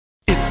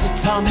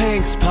Tom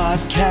Hanks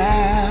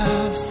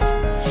Podcast.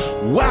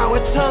 Wow,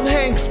 a Tom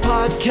Hanks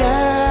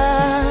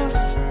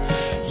Podcast.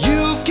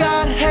 You've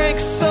got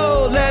Hanks,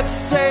 so let's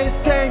say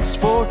thanks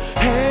for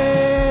Hanks.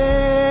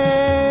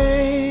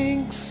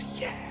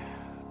 Yeah.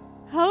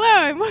 Hello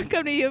and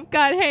welcome to You've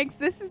Got Hanks.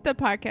 This is the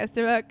podcast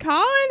about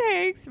Colin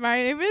Hanks. My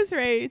name is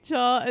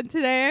Rachel, and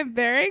today I'm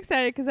very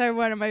excited because I have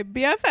one of my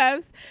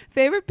BFFs,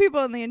 favorite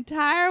people in the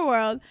entire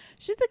world.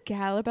 She's a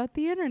gal about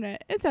the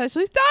internet. It's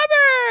Ashley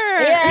Stauber.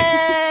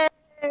 Yay!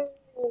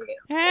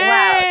 Hey.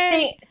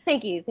 Wow.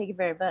 Thank you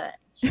very much.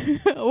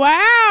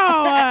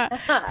 Wow.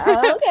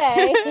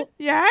 Okay.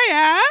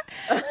 Yeah.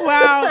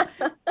 Wow.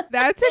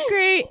 That's a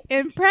great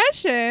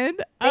impression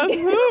of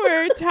who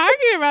we're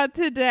talking about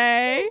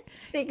today.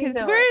 Because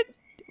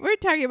we're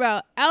talking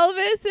about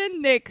Elvis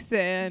and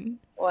Nixon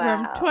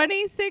from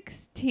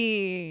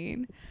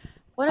 2016.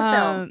 What a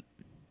film.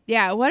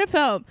 Yeah, what a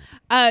film.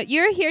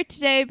 You're here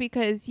today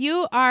because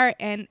you are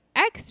an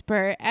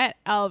expert at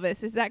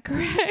Elvis. Is that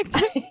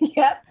correct?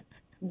 Yep.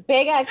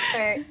 Big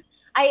expert.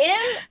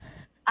 I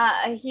am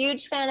a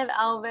huge fan of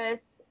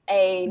Elvis,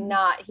 a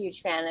not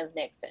huge fan of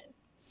Nixon.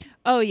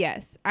 Oh,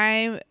 yes.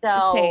 I'm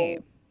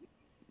same.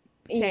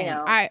 You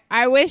know.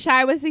 I wish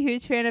I was a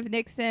huge fan of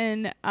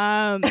Nixon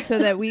so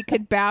that we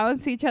could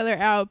balance each other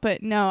out.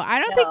 But no, I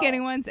don't think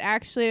anyone's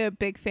actually a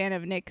big fan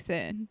of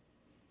Nixon.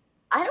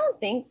 I don't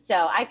think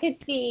so. I could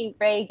see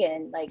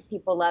Reagan, like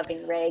people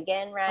loving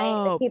Reagan, right?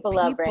 Oh, like people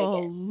love Reagan.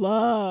 People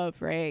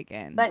love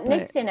Reagan. But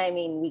Nixon, I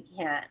mean, we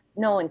can't.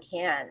 No one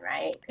can,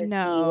 right?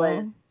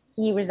 Because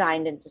he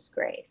resigned in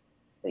disgrace.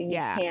 So you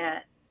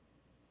can't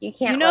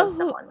love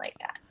someone like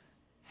that.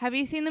 Have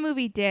you seen the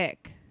movie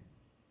Dick?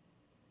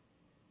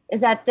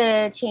 Is that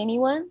the Cheney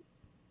one?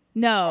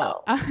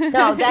 No.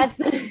 No, that's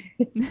it's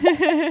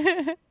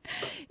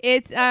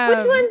which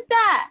one's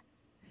that?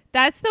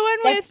 That's the one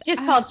that's with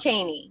just called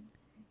Cheney.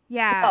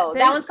 Yeah. Oh,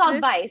 that one's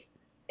called Vice.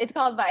 It's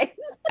called Vice.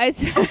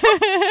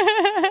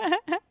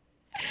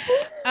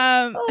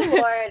 Oh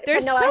Lord.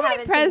 There's so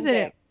many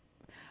presidents.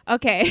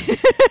 Okay.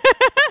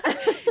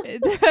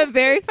 It's a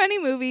very funny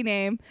movie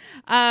name.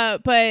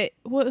 But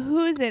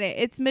who is in it?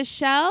 It's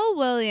Michelle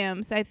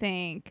Williams, I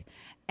think.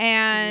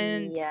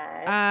 And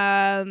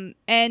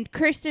and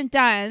Kirsten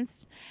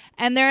Dunst,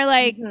 and they're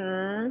like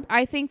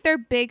I think they're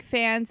big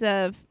fans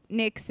of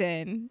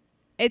Nixon.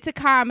 It's a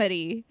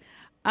comedy.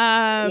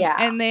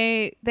 And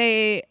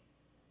they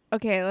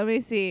okay, let me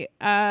see.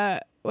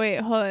 Wait,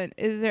 hold on.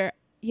 Is there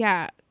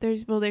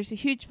there's a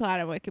huge plot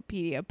on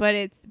Wikipedia, but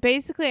it's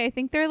basically I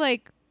think they're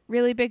like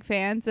really big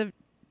fans of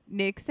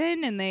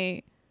Nixon and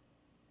they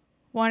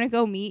want to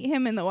go meet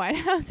him in the White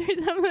House or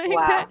something like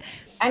that.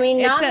 I mean,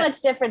 not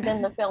much different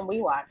than the film we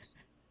watched.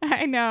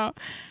 I know.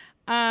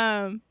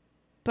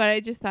 But I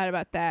just thought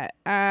about that.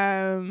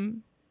 Yeah,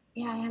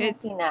 I haven't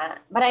seen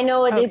that. But I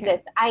know it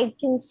exists. I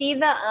can see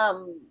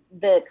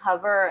the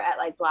cover at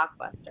like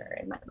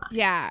Blockbuster in my mind.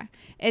 Yeah.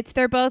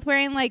 They're both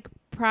wearing like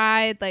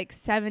Pride, like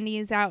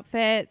 70s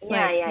outfits.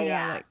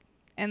 Yeah. Like,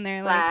 and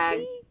they're flags.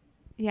 Like,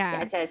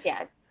 yeah. It says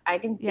yes. I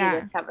can see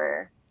this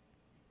cover.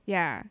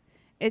 Yeah.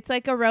 It's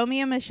like a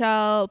Romeo and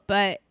Michelle,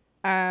 but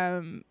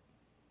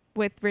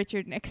with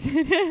Richard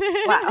Nixon.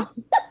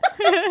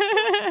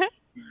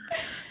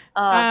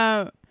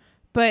 Wow.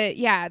 But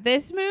yeah,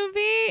 this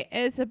movie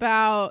is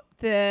about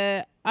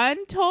the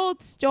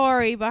untold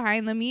story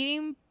behind the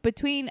meeting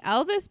between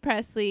Elvis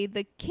Presley,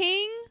 the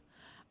king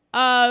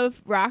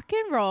of rock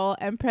and roll,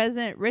 and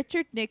President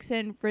Richard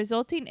Nixon,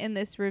 resulting in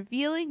this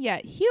revealing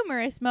yet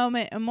humorous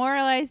moment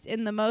immortalized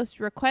in the most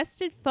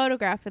requested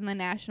photograph in the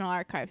National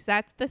Archives.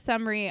 That's the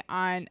summary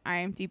on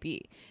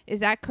IMDb.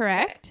 Is that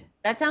correct?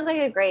 That sounds like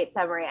a great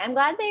summary. I'm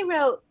glad they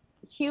wrote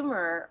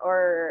humor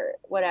or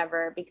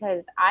whatever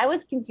because I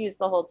was confused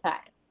the whole time.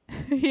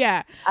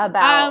 Yeah.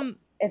 About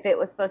if it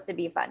was supposed to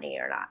be funny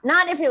or not.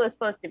 Not if it was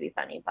supposed to be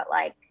funny, but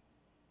like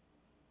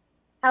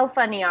how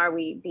funny are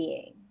we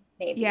being?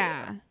 Maybe.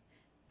 Yeah.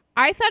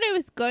 I thought it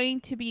was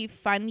going to be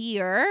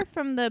funnier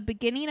from the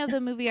beginning of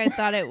the movie. I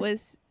thought it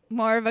was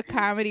more of a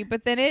comedy,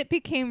 but then it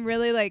became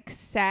really like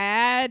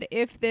sad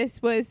if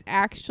this was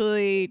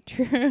actually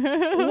true.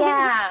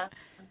 Yeah.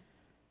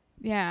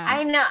 Yeah.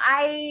 I know.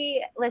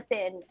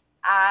 Listen,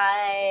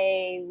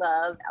 I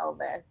love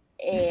Elvis,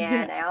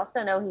 and I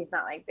also know he's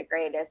not like the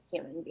greatest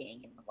human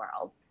being in the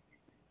world.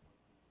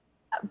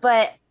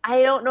 But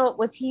I don't know.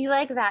 Was he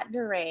like that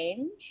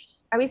deranged?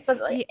 Are we supposed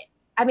to like? Yeah.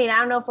 I mean, I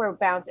don't know if we're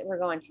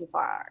going too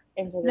far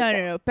into this.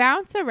 No.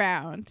 Bounce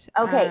around.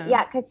 Okay,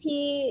 yeah, because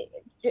he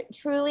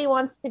truly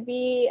wants to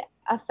be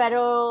a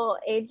federal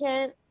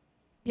agent.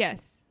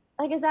 Yes.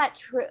 Like, is that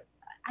true?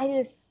 I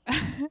don't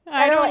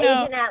know.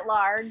 Agent at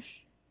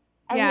large.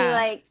 And he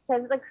like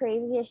says the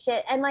craziest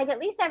shit. And like, at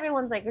least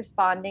everyone's like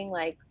responding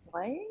like,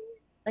 what?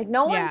 Like,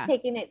 no one's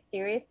taking it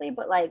seriously,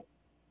 but like,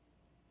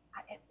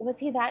 was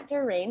he that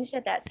deranged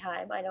at that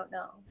time? I don't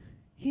know.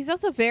 He's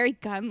also very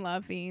gun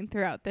loving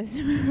throughout this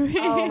movie.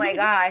 Oh my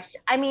gosh.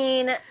 I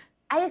mean,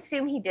 I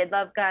assume he did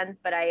love guns,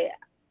 but I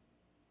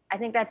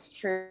think that's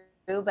true,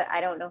 but I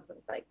don't know if it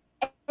was like,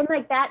 and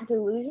like that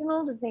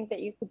delusional to think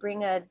that you could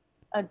bring a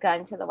a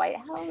gun to the White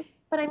House.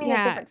 But I mean,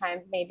 at different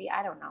times, maybe.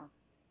 I don't know.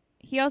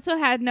 He also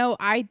had no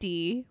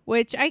ID,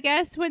 which I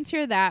guess once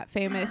you're that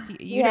famous,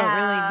 you don't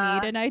really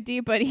need an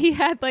ID. But he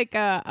had like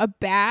a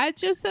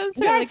badge of some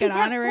sort, like an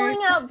honorary.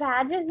 Pulling out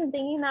badges and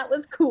thinking that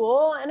was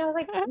cool, and I was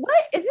like,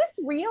 "What is this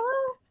real?"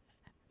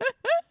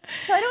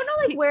 So I don't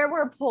know, like where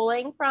we're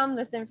pulling from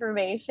this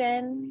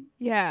information.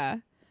 Yeah,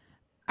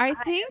 I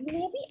think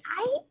maybe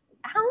I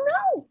don't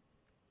know.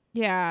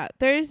 Yeah,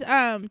 there's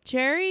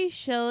Jerry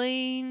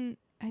Schilling.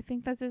 I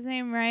think that's his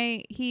name,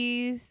 right?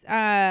 He's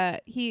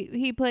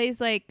he plays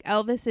like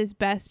Elvis's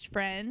best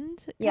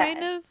friend,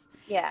 kind of.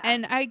 Yeah.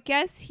 And I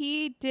guess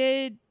he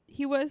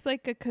was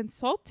like a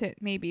consultant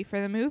maybe for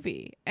the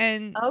movie.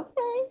 And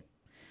okay.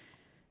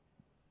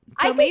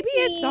 So maybe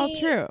it's all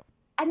true.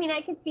 I mean,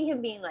 I could see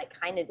him being like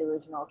kind of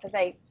delusional because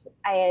I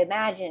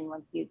imagine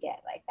once you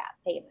get like that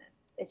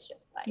famous, it's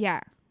just like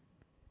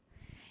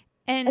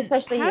and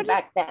especially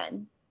back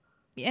then.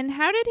 And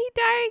how did he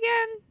die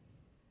again?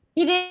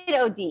 He did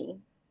OD.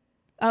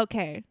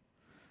 Okay.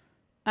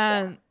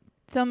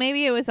 So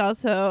maybe it was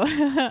also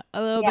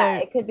a little bit. Yeah,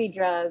 it could be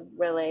drug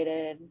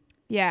related.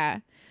 Yeah.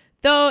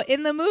 Though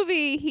in the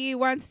movie, he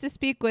wants to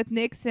speak with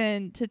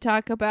Nixon to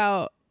talk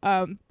about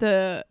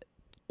the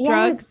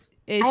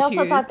drugs issues. I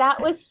also thought that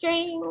was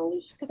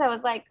strange because I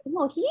was like,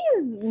 no, he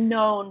is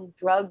known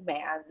drug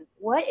man.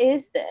 What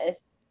is this?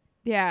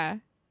 Yeah.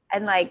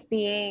 And like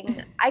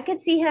I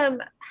could see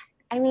him.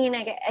 I mean,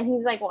 and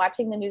he's like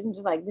watching the news and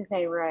just like, this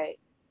ain't right.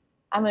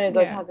 I'm gonna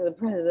go talk to the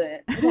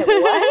president. Like,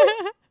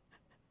 what?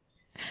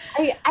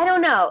 I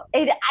don't know.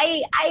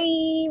 I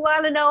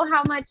want to know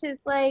how much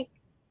it's like.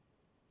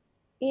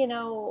 You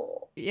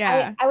know.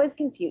 Yeah. I was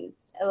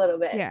confused a little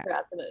bit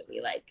throughout the movie.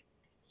 Like,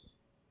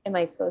 am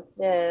I supposed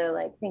to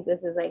like think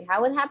this is like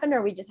how it happened, or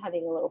are we just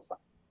having a little fun?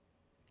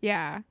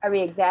 Yeah. Are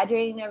we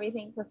exaggerating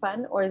everything for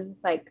fun, or is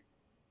this like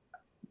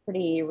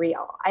pretty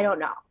real? I don't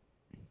know.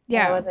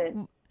 Yeah. I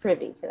wasn't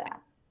privy to that.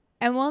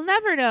 And we'll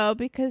never know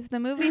because the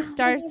movie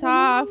starts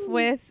off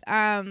with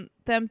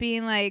them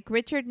being like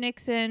Richard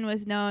Nixon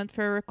was known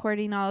for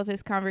recording all of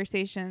his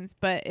conversations,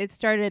 but it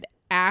started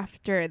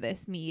after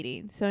this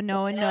meeting. So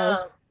no one knows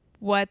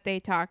what they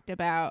talked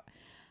about.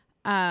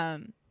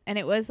 And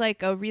it was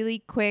like a really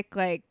quick,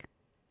 like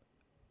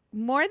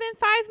more than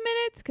 5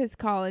 minutes because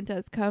Colin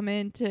does come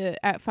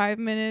into at 5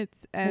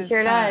 minutes. And, he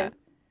sure does.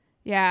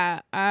 Yeah.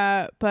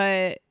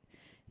 But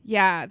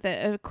yeah,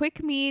 a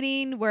quick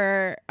meeting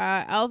where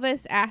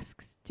Elvis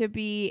asks to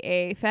be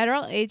a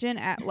federal agent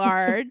at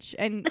large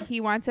and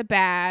he wants a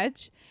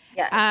badge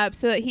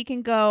so that he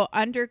can go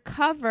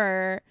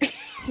undercover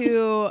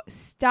to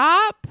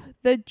stop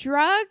the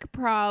drug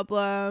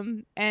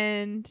problem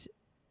and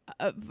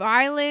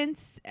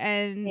violence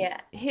and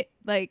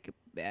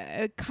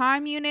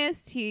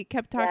communists. He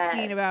kept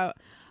talking about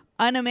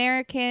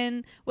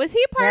un-American. Was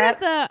he part of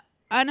the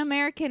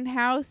un-American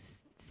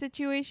house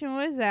situation?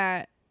 What was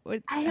that?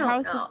 I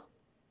don't know.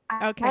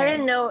 Okay. I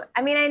didn't know.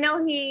 I mean, I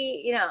know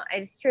he,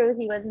 it's true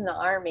he was in the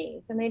army,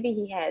 so maybe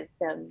he has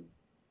some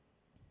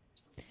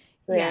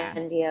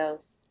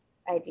grandiose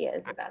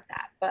ideas about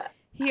that. But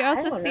he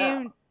also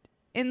seemed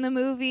in the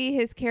movie,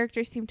 his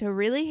character seemed to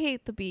really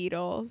hate the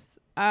Beatles.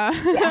 I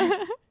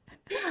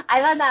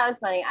thought that was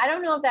funny. I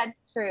don't know if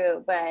that's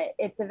true, but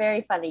it's a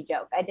very funny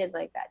joke. I did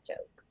like that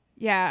joke.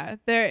 Yeah,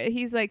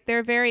 he's like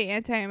they're very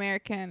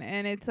anti-American,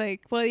 and it's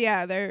like, well,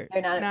 yeah, they're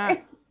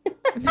not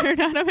they're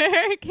not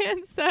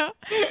American, so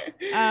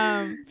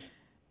but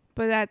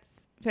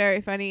that's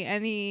very funny.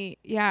 And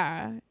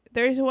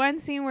there's one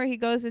scene where he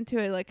goes into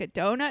a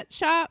donut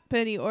shop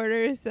and he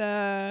orders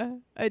a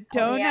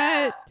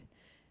donut,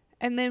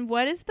 and then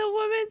what does the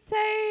woman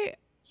say?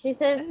 She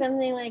said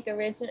something like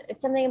original.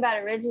 It's something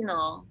about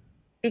original,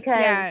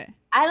 because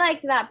I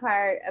like that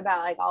part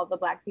about like all the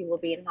black people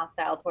being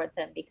hostile towards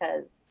him,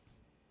 because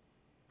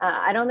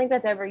I don't think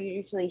that's ever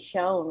usually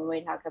shown when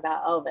we talk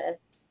about Elvis,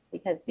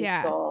 because he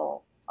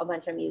stole a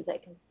bunch of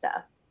music and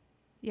stuff.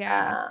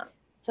 Yeah.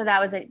 So that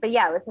was it. But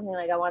yeah, it was something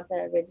like, I want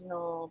the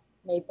original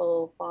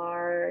maple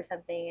bar or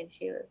something. And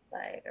she was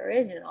like,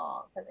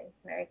 original, something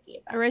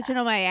snarky about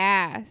original that. My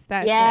ass.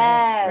 That's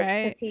yes, it,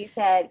 right?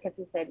 Because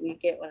he said, we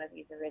get one of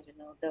these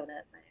original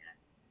donut, my ass.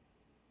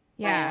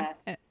 Yeah.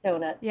 My ass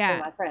donuts for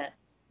my friend.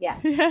 Yeah.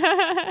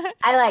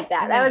 I like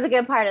that. That was a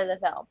good part of the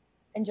film.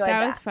 Enjoyed that.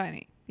 That was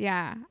funny.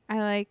 Yeah. I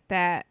like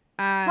that.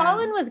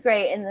 Colin was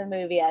great in the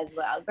movie as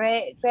well.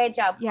 Great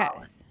job, Colin.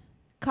 Yes.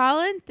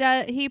 Colin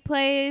he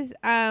plays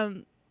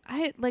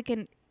like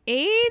an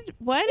aide.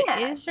 What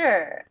is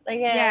sure. Like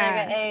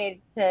an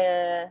aide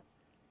to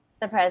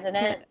the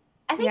president.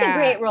 I think a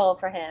great role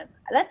for him.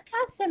 Let's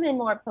cast him in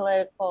more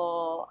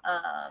political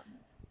I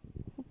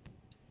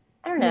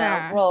don't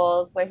know,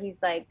 roles where he's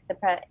like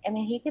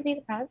he could be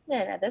the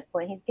president at this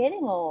point. He's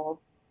getting old.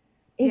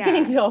 He's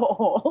getting so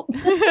old.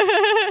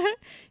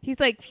 He's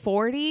like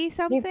 40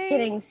 something. He's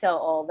getting so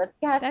old. Let's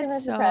cast him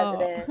as the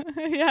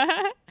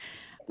president.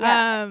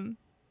 Yeah.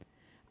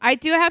 I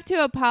do have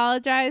to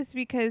apologize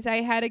because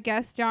I had a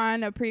guest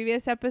on a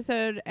previous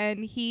episode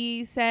and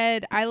he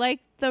said I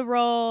like the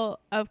role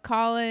of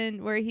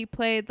Colin where he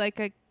played like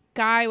a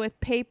guy with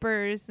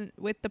papers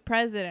with the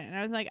president. And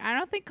I was like, I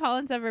don't think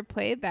Colin's ever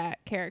played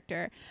that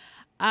character.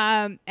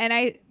 And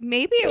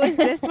maybe it was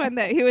this one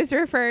that he was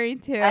referring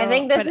to. I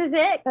think this is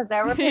it because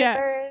there were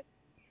papers.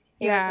 Yeah.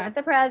 He was with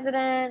the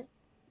president.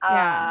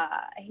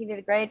 He did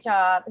a great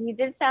job. He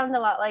did sound a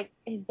lot like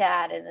his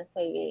dad in this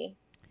movie.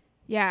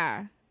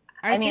 Yeah.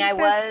 I mean, I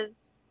was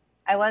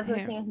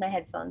listening with my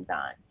headphones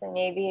on, so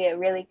maybe it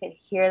really could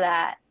hear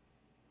that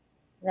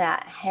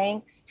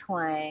Hank's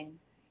twang.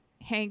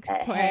 Hank's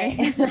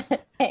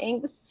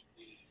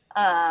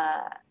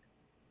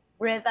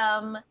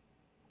rhythm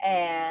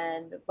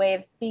and way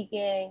of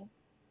speaking,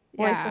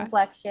 voice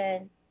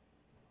inflection.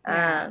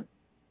 So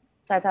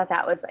I thought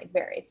that was like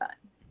very fun.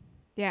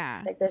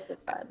 Yeah. Like, this is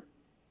fun.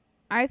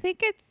 I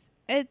think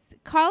it's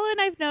Colin.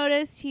 I've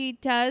noticed he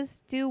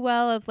does do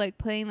well of like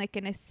playing like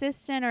an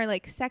assistant or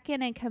like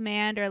second in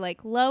command or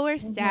like lower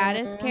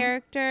status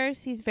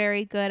characters. He's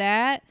very good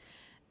at,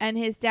 and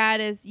his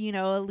dad is, you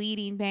know, a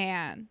leading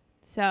man.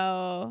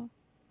 So,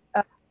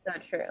 so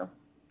true.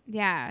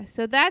 Yeah,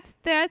 so that's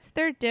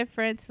their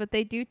difference, but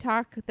they do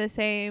talk the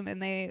same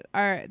and they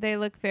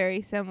look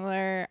very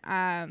similar.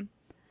 Yeah.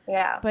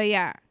 But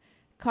yeah,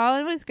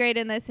 Colin was great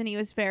in this, and he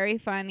was very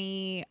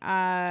funny.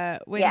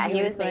 When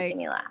he was making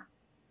me laugh.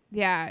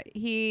 Yeah,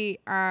 he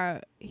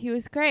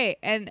was great,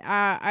 and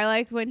I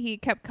liked when he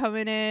kept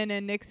coming in,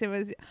 and Nixon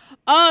was.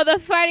 Oh, the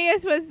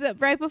funniest was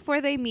right before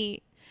they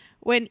meet,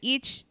 when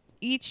each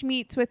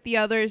meets with the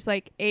other's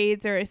like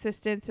aides or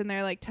assistants, and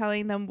they're like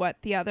telling them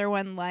what the other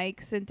one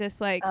likes and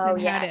dislikes how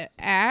to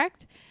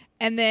act,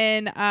 and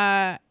then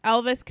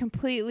Elvis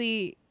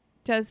completely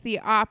does the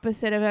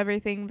opposite of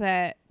everything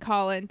that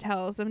Colin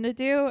tells him to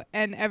do,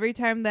 and every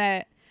time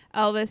that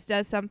Elvis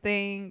does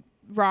something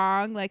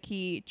wrong, like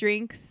he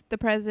drinks the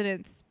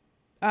president's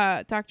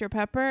Dr.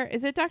 Pepper.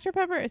 Is it Dr.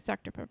 Pepper? It's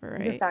Dr. Pepper,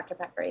 right? It's Dr.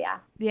 Pepper, yeah.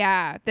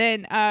 Yeah.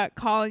 Then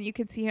Colin, you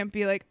can see him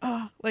be like,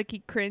 oh, like he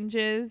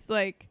cringes,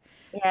 like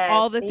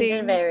all the things.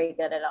 He's very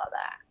good at all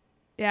that.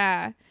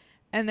 Yeah.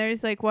 And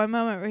there's like one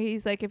moment where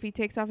he's like, if he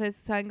takes off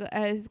his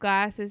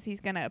glasses,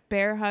 he's gonna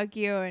bear hug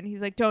you, and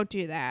he's like, don't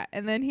do that.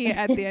 And then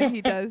at the end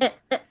he does.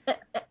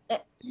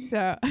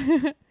 So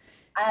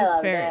I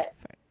loved it. Fun.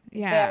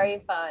 Yeah,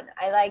 very fun.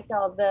 I liked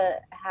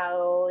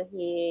how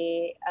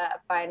he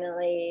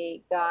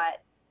finally got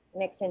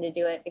Nixon to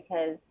do it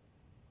because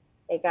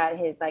they got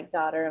his like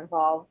daughter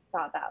involved.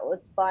 Thought that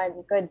was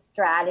fun. Good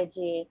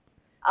strategy.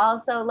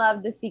 Also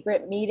loved the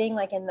secret meeting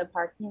like in the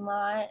parking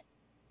lot.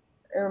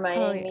 It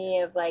reminded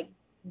me of like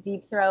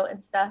Deep Throat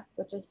and stuff,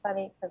 which is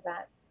funny because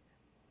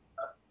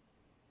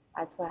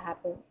that's what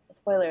happened.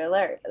 Spoiler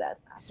alert, but that's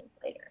what happens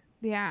later.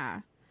 Yeah.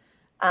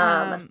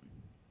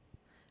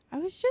 I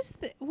was just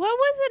what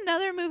was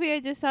another movie I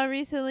just saw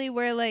recently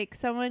where like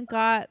someone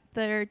got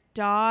their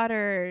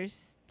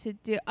daughters to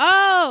do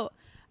I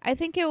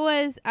think it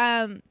was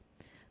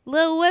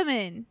Little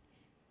Women.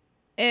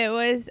 It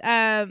was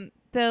the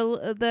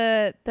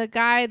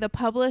guy, the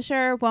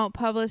publisher won't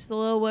publish the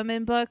Little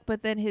Women book,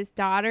 but then his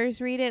daughters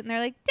read it and they're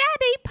like,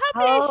 Daddy,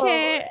 publish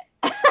it.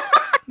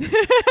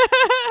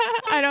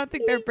 I don't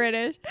think they're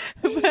British.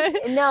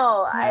 But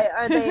no,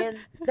 are they?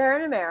 They're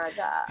in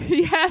America.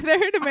 Yeah,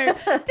 they're in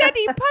America.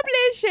 Daddy,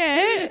 publish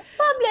it.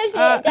 Publish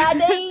it,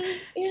 Daddy.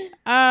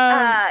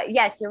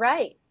 Yes, you're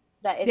right.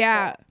 That is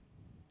cool.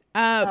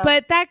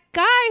 But that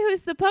guy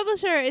who's the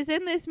publisher is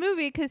in this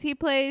movie because he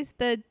plays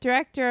the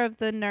director of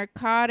the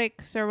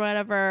narcotics or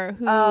whatever.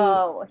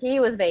 He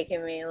was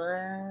making me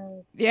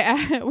laugh.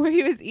 Yeah, where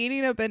he was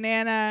eating a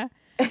banana,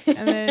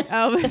 and then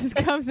Elvis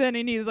comes in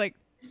and he's like,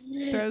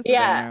 throws the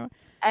banana.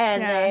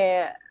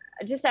 And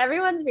just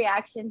everyone's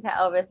reaction to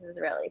Elvis is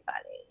really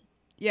funny.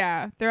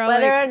 Yeah, they're all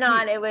whether or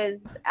not it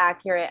was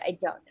accurate, I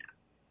don't know.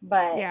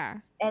 But yeah,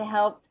 it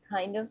helped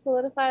kind of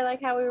solidify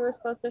like how we were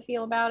supposed to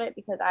feel about it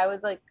because I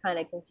was like kind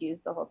of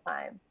confused the whole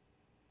time.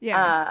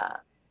 Yeah.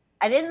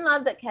 I didn't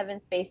love that Kevin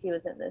Spacey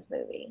was in this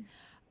movie.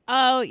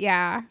 Oh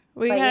yeah.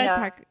 We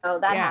gotta talk. Oh,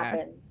 that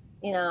happens.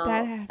 You know.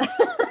 That happens.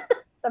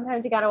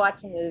 Sometimes you gotta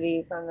watch a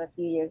movie from a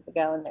few years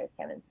ago and there's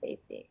Kevin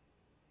Spacey.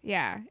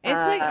 Yeah.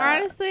 It's like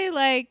honestly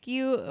like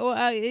you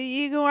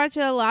can watch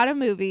a lot of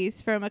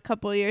movies from a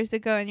couple years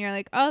ago and you're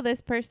like, oh,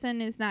 this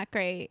person is not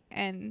great.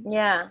 And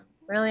yeah.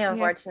 Really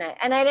unfortunate.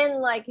 And I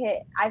didn't like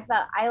it.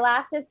 I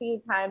laughed a few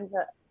times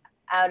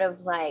out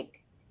of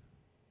like,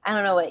 I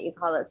don't know what you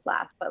call this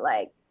laugh, but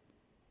like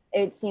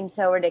it seemed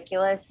so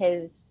ridiculous,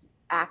 his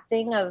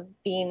acting of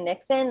being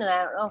Nixon. And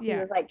I don't know if he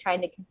was like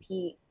trying to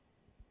compete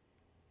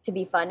to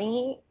be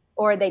funny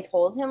or they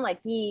told him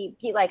like he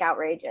like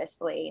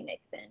outrageously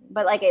Nixon.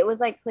 But like it was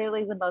like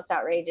clearly the most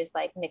outrageous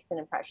like Nixon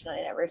impression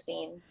I'd ever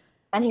seen.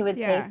 And he would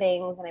say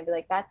things and I'd be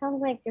like, that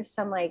sounds like just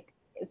some like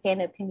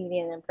stand-up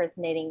comedian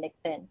impersonating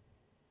Nixon.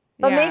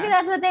 But maybe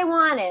that's what they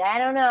wanted. I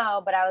don't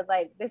know. But I was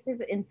like, this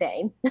is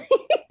insane.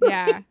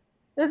 Yeah.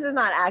 This is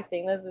not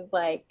acting. This is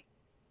like,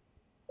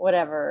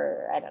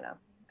 whatever. I don't know.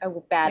 A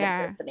bad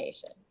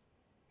impersonation.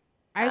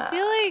 I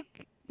feel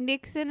like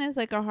Nixon is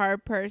like a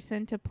hard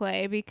person to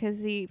play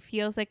because he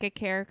feels like a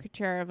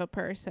caricature of a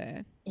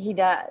person. He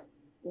does.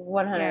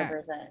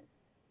 100%.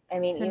 I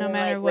mean, so even no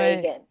matter like what,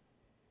 Reagan.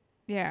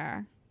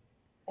 Yeah.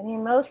 I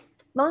mean,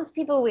 most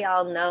people we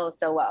all know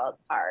so well,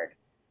 it's hard.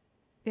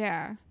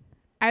 Yeah.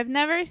 I've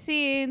never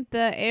seen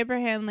the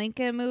Abraham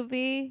Lincoln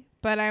movie,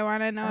 but I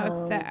want to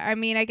know if that, I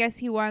mean, I guess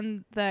he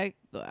won the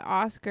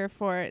Oscar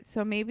for it,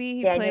 so maybe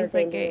he Daniel plays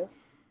like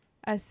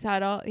a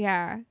subtle,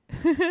 yeah.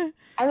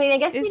 I mean, I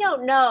guess we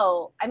don't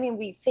know. I mean,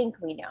 we think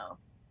we know.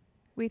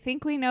 We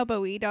think we know,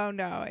 but we don't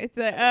know. It's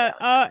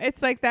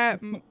it's like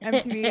that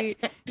MTV.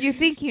 You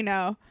think you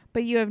know,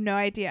 but you have no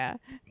idea.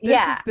 This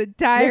is the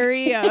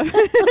diary of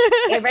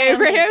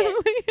Abraham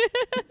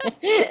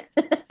Lincoln.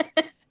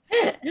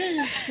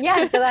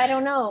 Yeah, because I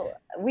don't know.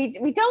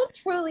 We don't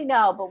truly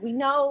know, but we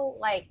know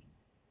like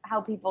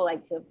how people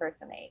like to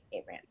impersonate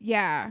Abraham.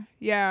 Yeah.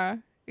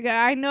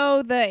 I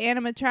know the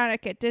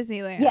animatronic at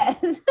Disneyland.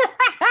 Yes.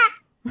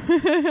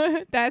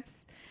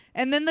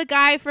 And then the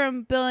guy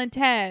from Bill and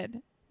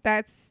Ted.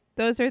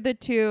 Those are the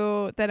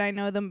two that I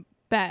know the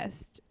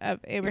best of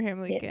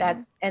Abraham Lincoln.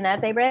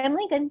 That's Abraham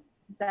Lincoln.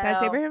 So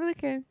that's Abraham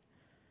Lincoln.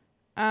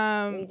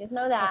 We just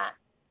know that.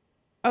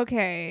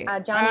 Okay.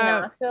 Johnny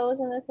Knoxville was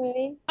in this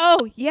movie.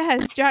 Oh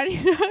yes, Johnny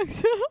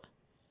Knoxville.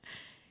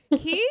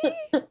 He,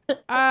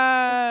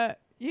 I've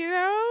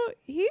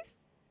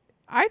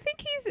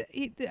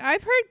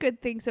heard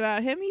good things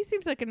about him. He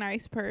seems like a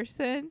nice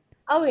person.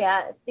 Oh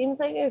yeah, seems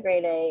like a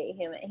great A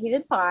human. He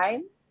did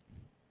fine.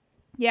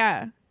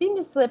 Yeah. Seemed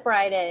to slip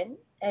right in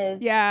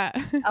as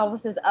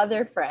Elvis's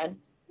other friend.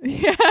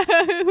 Yeah.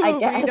 I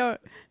guess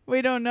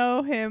we don't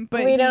know him,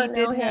 but we don't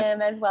know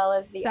him as well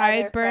as the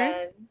other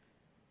friends.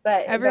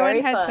 But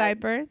everyone had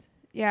sideburns.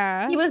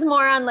 Yeah. He was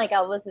more on like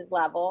Elvis's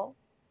level.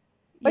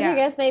 Which I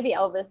guess maybe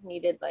Elvis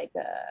needed like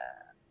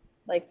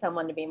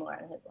someone to be more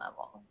on his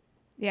level.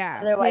 Yeah.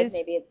 Otherwise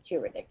maybe it's too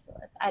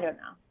ridiculous. I don't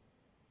know.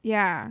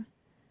 Yeah.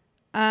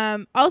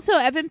 Also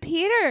Evan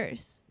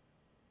Peters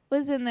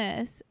was in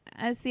this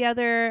as the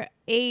other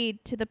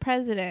aide to the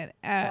president.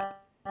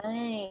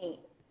 Right.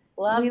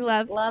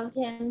 Loved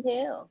him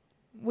too.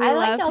 I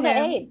liked all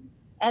the aides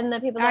and the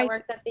people that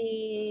worked at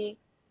the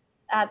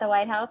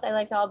White House. I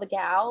liked all the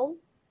gals.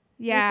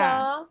 Yeah. We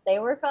saw. They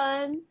were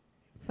fun.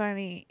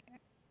 Funny.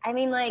 I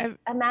mean, like,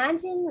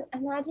 imagine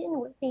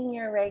working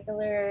your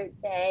regular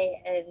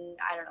day, and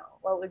I don't know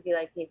what would be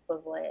like the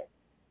equivalent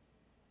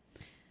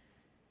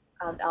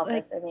of Elvis.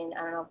 Like, I mean,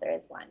 I don't know if there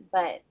is one,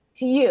 but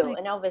to you,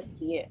 an Elvis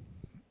to you.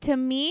 To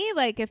me,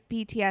 like if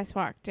BTS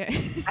walked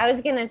in. I was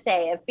gonna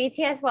say if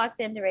BTS walked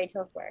into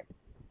Rachel's work,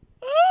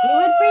 you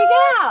would freak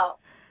out.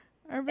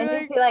 And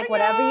just be like,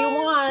 whatever you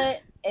want.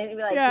 And it'd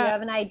be like, do you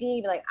have an ID?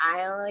 You'd be like, I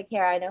don't really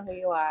care. I know who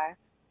you are.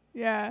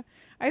 Yeah.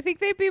 I think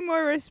they'd be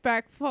more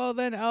respectful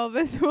than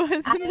Elvis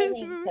was in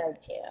this movie. I think so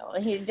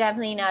too. He's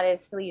definitely not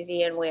as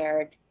sleazy and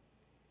weird.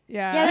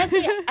 Yeah.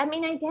 Yeah, I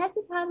mean, I guess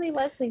it probably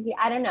was sleazy.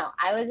 I don't know.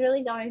 I was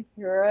really going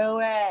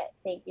through it,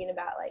 thinking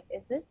about like,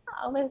 is this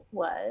how Elvis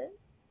was?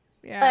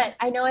 Yeah. But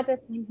I know at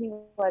this point he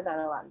was on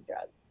a lot of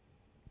drugs.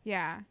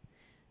 Yeah.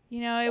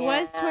 You know, it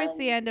was towards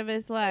the end of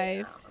his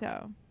life,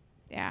 so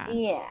yeah.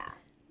 Yeah.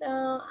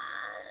 So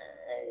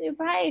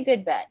probably a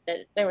good bet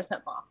that there was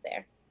something off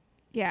there.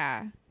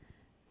 Yeah.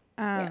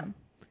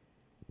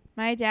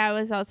 My dad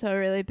was also a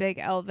really big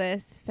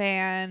Elvis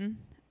fan.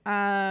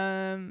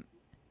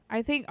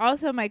 I think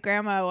also my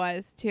grandma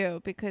was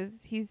too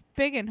because he's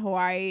big in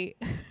Hawaii.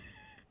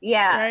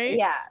 Yeah, right?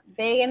 Yeah,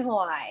 big in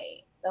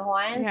Hawaii. The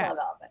Hawaiians love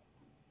Elvis.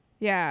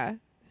 Yeah.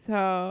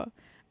 So,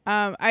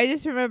 I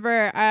just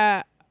remember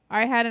I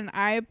had an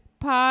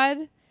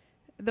iPod,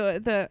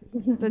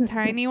 the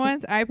tiny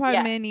ones,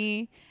 iPod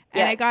Mini.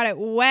 And I got it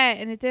wet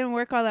and it didn't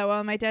work all that well.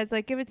 And my dad's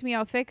like, give it to me,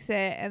 I'll fix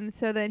it. And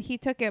so then he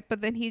took it,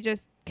 but then he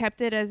just kept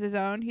it as his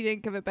own. He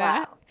didn't give it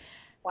back.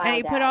 Wow, and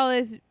he put all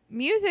his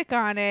music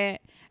on it.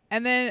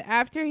 And then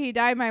after he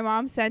died, my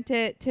mom sent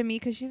it to me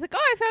because she's like, oh,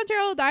 I found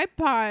your old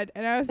iPod.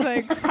 And I was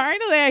like,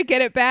 finally, I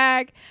get it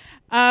back.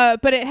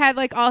 But it had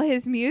like all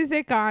his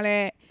music on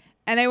it.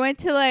 And I went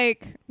to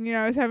like,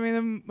 I was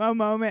having a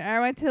moment. I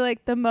went to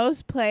like the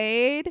most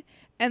played.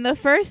 And the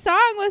first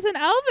song was an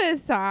Elvis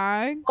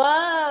song.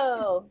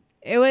 Whoa.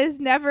 It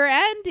was Never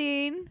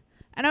Ending.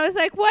 And I was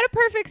like, what a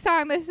perfect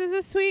song. This is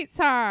a sweet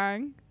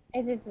song.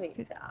 It's a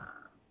sweet song.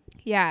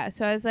 Yeah.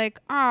 So I was like,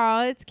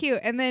 oh, it's cute.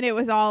 And then it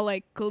was all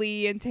like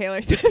Glee and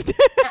Taylor Swift.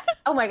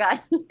 Oh, my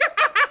God.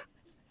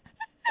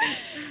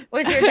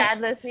 Was your dad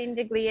listening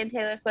to Glee and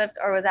Taylor Swift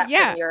or was that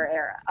from your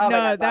era? Oh, no,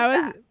 my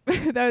God,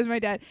 that was my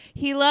dad.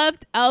 He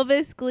loved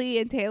Elvis, Glee,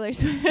 and Taylor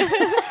Swift.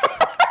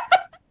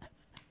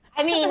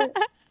 I mean...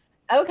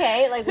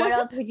 Okay, like what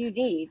else would you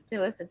need to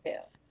listen to?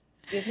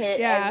 You've hit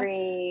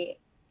every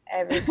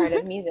part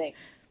of music.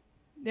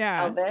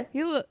 Yeah. Elvis.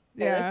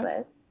 Taylor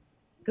Swift.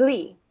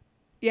 Glee.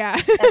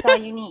 Yeah. That's all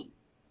you need.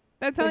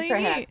 That's all you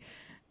need.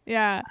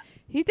 Yeah.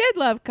 He did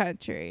love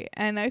country.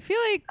 And I feel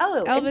like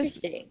Elvis,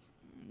 interesting.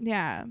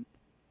 Yeah.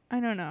 I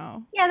don't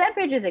know. Yeah, that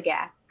bridges a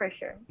gap for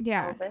sure.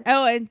 Yeah. Elvis.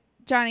 Oh, and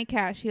Johnny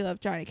Cash. He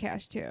loved Johnny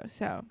Cash too.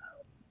 So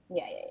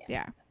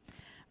Yeah.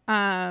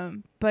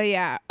 But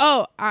yeah.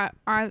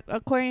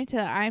 According to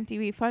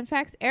IMDb fun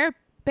facts, Eric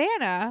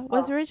Bana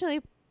was originally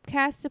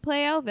cast to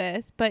play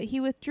Elvis, but he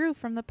withdrew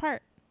from the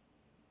part.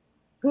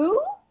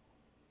 Who?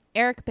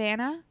 Eric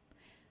Bana.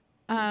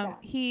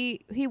 He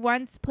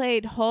once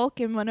played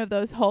Hulk in one of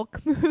those Hulk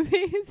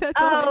movies.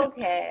 That's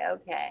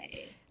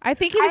okay. I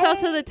think he was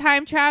also the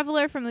time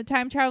traveler from the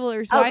time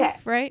traveler's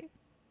wife, right?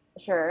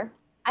 Sure.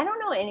 I don't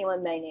know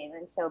anyone by name.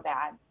 I'm so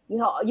bad.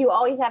 You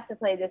always have to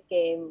play this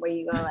game where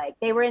you go like,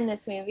 they were in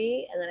this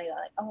movie, and then I go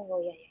like, oh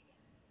well, yeah.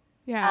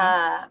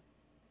 Yeah.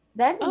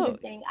 That's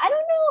interesting. I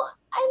don't know.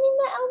 I mean,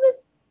 the Elvis.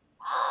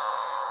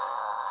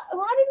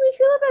 How did we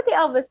feel about the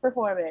Elvis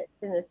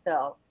performance in this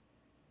film?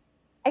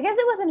 I guess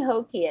it wasn't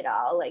hokey at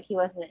all. Like, he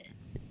wasn't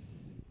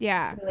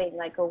doing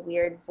like a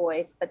weird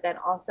voice, but then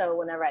also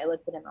whenever I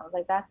looked at him, I was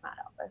like, that's not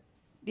Elvis.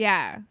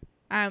 Yeah.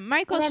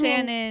 Michael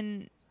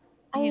Shannon,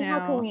 how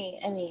can we,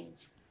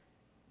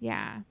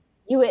 yeah.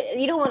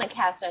 You don't want to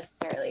cast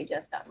necessarily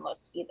just on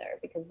looks either,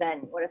 because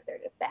then what if they're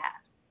just bad?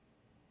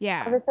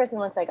 Yeah. Well, this person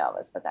looks like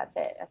Elvis, but that's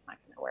it. That's not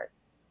going to work.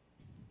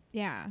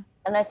 Yeah.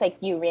 Unless like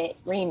you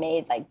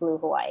remade like Blue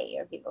Hawaii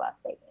or Viva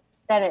Las Vegas,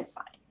 then it's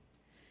fine.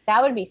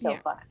 That would be so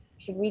fun.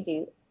 Should we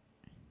do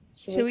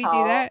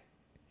that?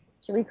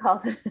 Should we call?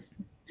 Should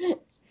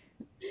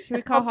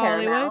we call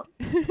Hollywood?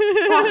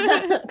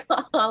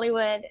 Call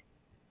Hollywood.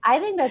 I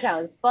think that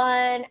sounds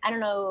fun. I don't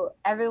know.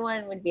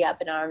 Everyone would be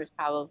up in arms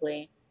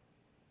probably.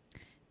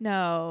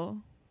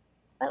 No.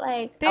 But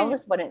like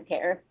Elvis wouldn't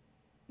care.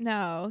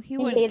 No, he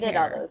wouldn't. He hated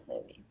all those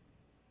movies.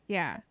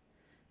 Yeah.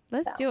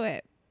 Let's do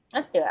it.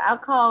 Let's do it. I'll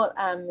call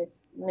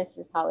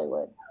Mrs.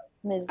 Hollywood.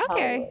 Ms.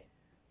 Hollywood.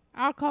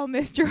 I'll call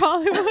Mr.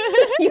 Hollywood.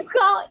 you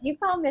call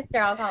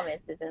Mr. I'll call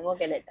Mrs. and we'll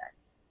get it done.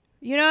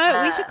 You know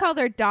what? We should call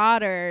their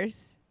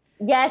daughters.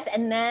 Yes,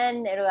 and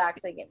then it'll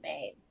actually get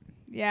made.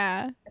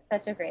 Yeah. It's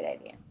such a great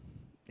idea.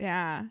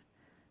 Yeah.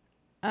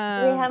 Do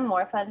we have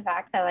more fun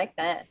facts? I like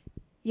this.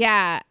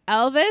 Yeah.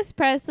 Elvis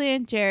Presley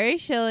and Jerry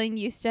Schilling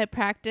used to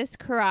practice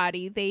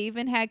karate. They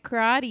even had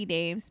karate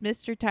names,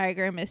 Mr.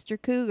 Tiger and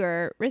Mr.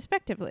 Cougar,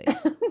 respectively.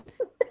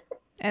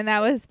 And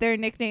that was their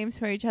nicknames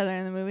for each other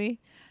in the movie.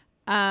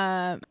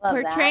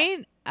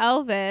 Portraying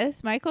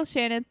Elvis, Michael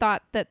Shannon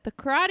thought that the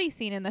karate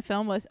scene in the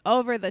film was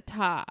over the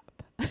top.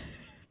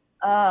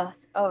 Oh,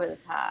 it's over the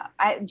top.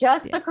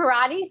 The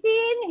karate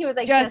scene? He was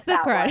like, just the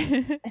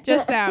karate.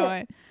 Just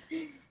that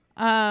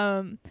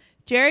one.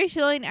 Jerry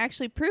Schilling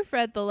actually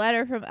proofread the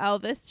letter from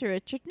Elvis to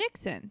Richard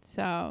Nixon.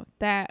 So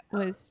that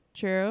was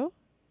true.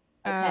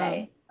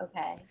 Okay. The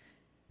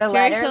Jerry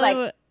letter, Schilling,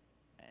 like,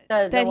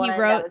 the one he wrote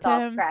that was to all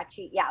him.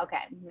 Scratchy. Yeah,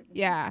 okay.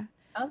 Yeah.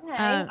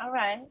 Okay, all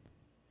right.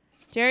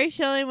 Jerry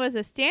Schilling was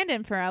a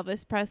stand-in for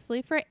Elvis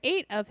Presley for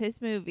 8 of his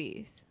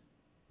movies.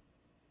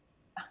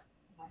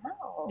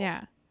 Wow.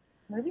 Yeah.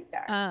 Movie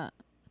star.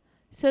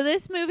 So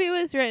this movie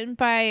was written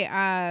by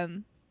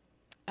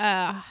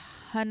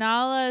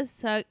Hanala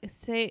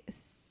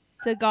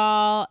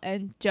Segal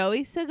and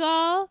Joey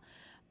Segal.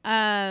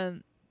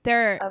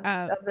 They're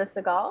of the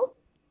Segals?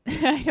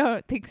 I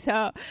don't think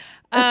so.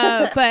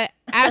 But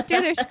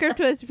after their script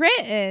was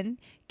written,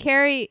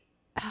 Carrie,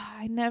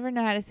 I never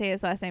know how to say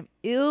his last name.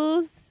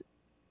 The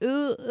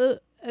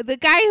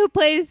guy who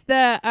plays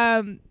the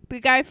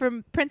guy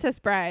from Princess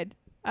Bride,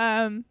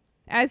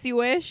 As You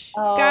Wish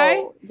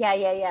guy.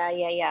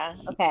 Yeah.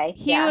 Okay.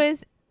 He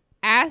was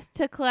asked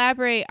to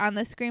collaborate on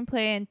the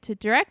screenplay and to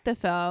direct the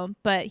film,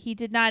 but he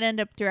did not end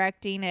up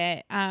directing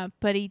it.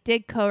 But he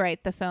did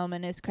co-write the film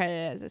and is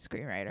credited as a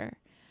screenwriter.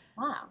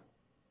 Wow.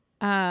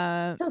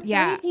 So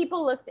 3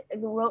 people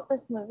wrote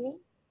this movie?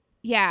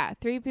 Yeah,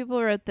 3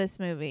 people wrote this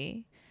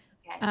movie.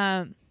 Okay.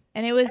 And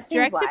it was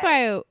directed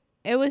by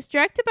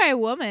a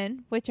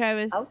woman, which I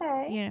was so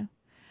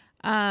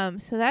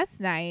that's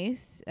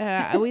nice.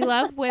 We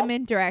love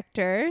women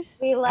directors.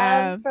 We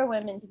love for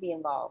women to be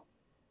involved.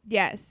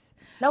 Yes.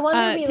 No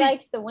wonder we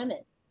liked the women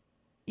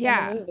in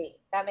the movie.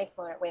 That makes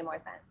way more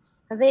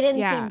sense. Because they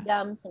didn't seem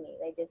dumb to me.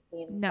 They just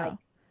seemed like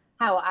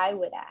how I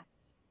would act.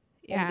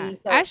 Yeah. Be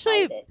so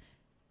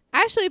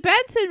Ashley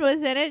Benson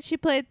was in it. She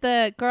played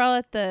the girl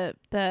at the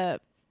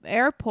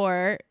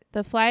airport,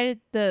 the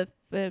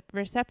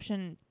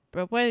reception.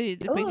 What is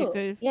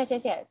it? Yes.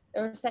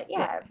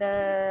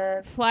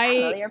 The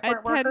flight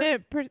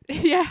attendant.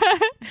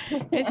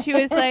 And she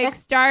was like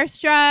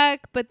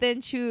starstruck, but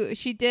then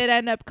she did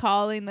end up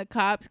calling the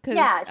cops because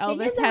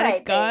Elvis had a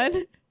gun.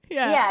 Thing.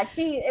 Yeah.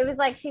 It was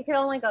like she could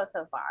only go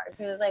so far.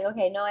 She was like,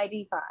 okay, no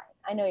ID, fine.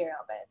 I know you're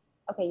Elvis.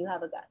 Okay, you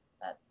have a gun.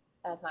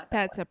 That's not.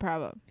 That's a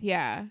problem.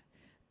 Yeah.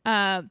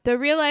 The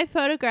real life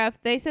photograph,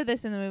 they said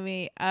this in the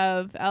movie,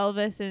 of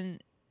Elvis and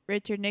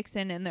Richard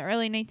Nixon in the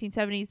early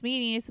 1970s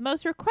meeting is the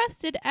most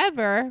requested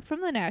ever from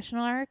the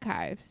National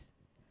Archives.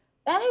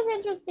 That is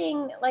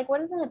interesting. Like, what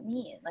does that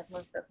mean? Like,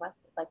 most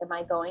requested? Like, am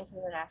I going to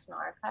the National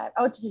Archive?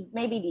 Oh,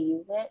 maybe to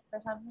use it for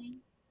something?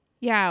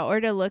 Yeah, or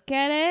to look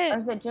at it. Or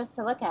is it just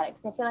to look at it?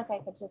 Because I feel like I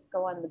could just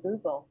go on the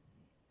Google.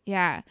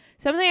 Yeah.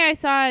 Something I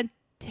saw on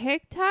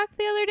TikTok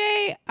the other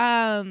day,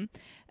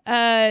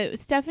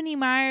 Stephenie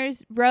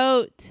Meyers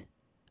wrote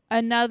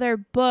another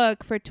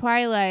book for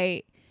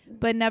Twilight,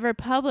 but never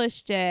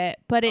published it.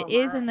 But it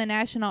is in the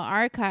National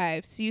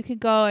Archives, so you can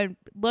go and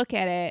look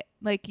at it.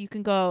 Like, you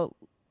can go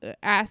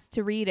ask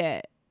to read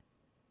it.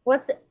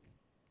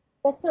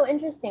 That's so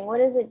interesting. What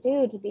does it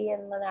do to be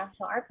in the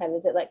National Archive?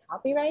 Is it like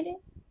copyrighted?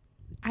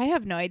 I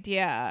have no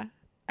idea.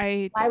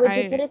 Why would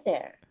you put it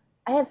there?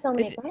 I have so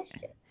many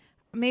questions.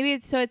 Maybe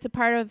it's a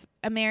part of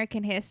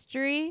American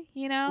history,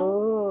 you know?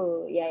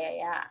 Ooh,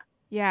 yeah.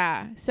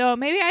 Yeah. So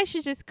maybe I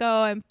should just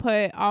go and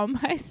put all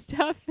my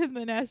stuff in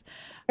the National.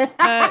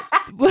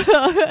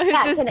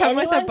 Just come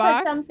with a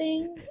box. Put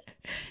something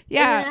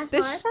yeah. In the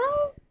National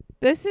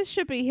Archive?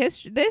 Should be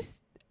history.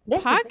 This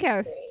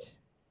podcast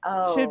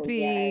should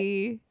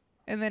be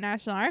in the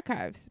National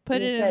Archives.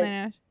 Put it in the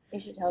National. You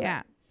should tell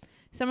them.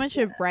 Someone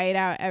should write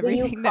out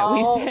everything that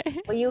we say.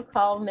 Will you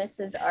call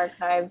Mrs.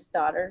 Archives'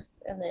 daughters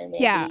and then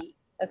maybe? Yeah.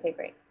 Okay,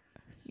 great.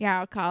 Yeah,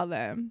 I'll call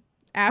them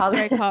after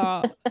I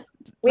call.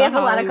 We have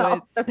a lot of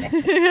calls.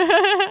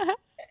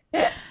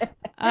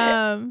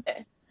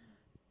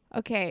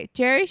 Okay.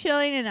 Jerry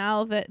Schilling and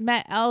Elvis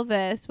met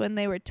Elvis when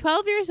they were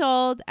 12 years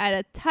old at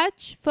a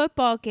touch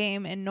football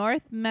game in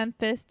North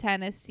Memphis,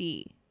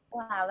 Tennessee.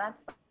 Wow,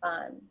 that's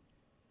fun.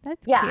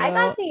 That's cute.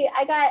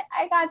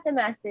 I got the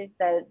message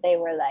that they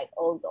were like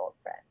old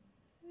friends.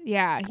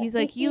 Yeah, he's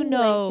like, way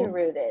too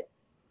rooted.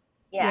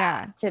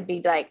 Yeah, to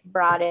be like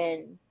brought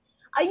in.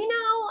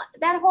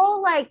 That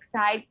whole like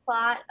side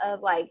plot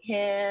of like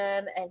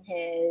him and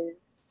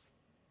his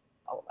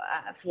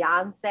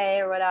fiance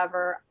or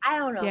whatever. I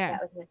don't know if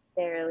that was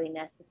necessarily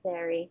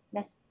necessary.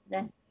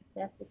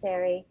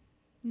 Necessary.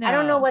 No. I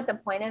don't know what the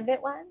point of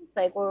it was.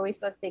 Like, were we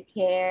supposed to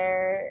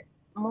care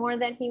more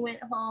that he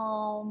went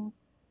home?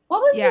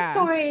 What was the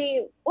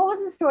story? What was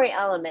the story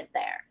element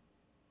there?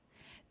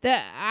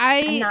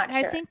 I'm not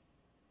sure.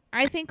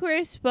 I think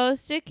we're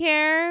supposed to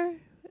care,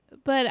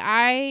 but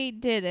I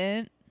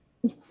didn't.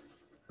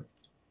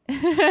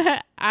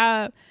 Yeah,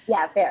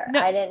 fair. No,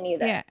 I didn't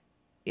either.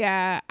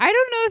 Yeah. I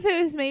don't know if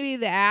it was maybe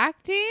the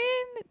acting.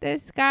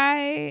 This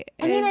guy.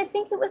 I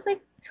think it was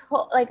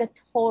like a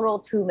total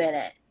 2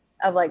 minutes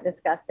of like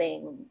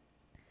discussing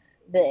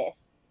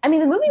this. I mean,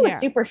 the movie was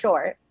super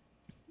short.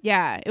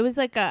 Yeah, it was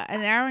like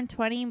an hour and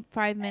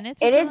 25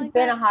 minutes. It has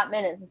been a hot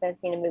minute since I've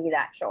seen a movie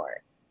that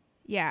short.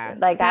 Yeah,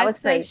 like that was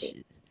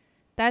crazy.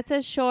 That's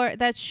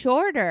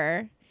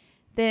shorter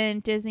than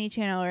Disney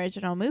Channel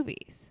original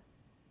movies.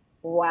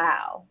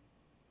 Wow.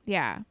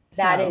 Yeah,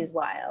 that is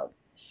wild.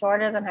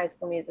 Shorter than High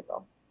School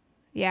Musical.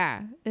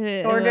 Yeah,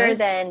 shorter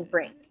than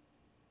Brink.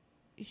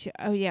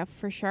 Oh yeah,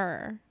 for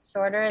sure.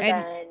 Shorter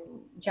than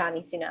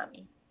Johnny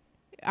Tsunami.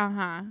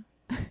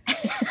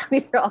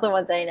 These are all the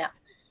ones I know.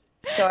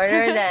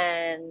 Shorter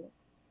than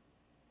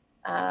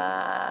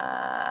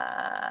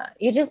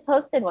you just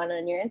posted one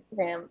on your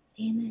Instagram.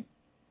 Damn it.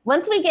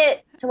 Once we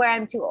get to where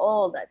I'm too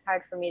old, it's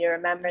hard for me to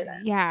remember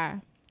them. Yeah.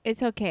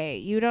 It's okay.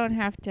 You don't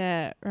have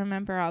to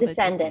remember all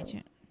Descendants. the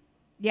Descendants.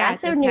 Yeah,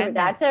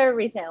 that's a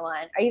recent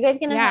one. Are you guys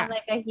gonna have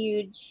like a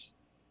huge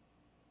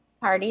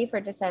party for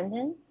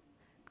Descendants?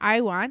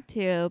 I want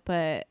to,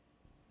 but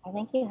I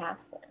think you have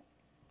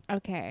to.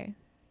 Okay.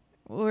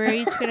 We're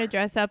each gonna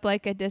dress up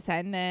like a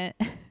descendant.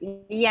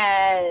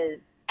 Yes.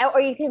 Or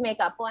you can make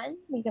up one.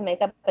 You can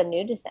make up a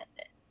new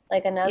descendant.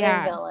 Like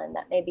another villain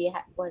that maybe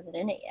wasn't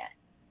in it yet.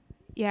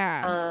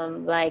 Yeah.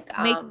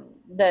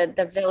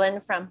 The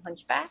villain from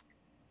Hunchback.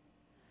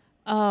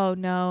 Oh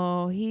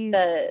no, he's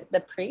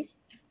the priest.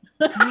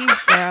 He's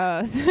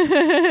gross.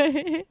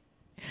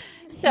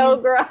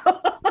 So gross.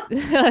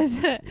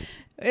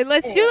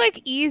 Let's do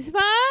like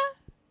Yzma.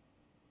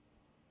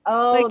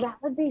 Oh, that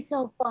would be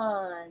so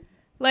fun.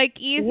 Like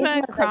Yzma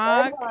and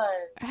Kronk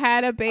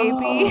had a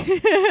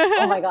baby.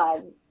 Oh my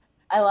god,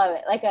 I love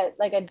it.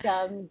 Like a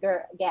dumb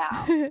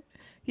gal.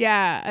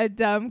 Yeah, a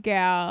dumb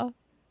gal.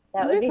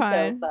 That would be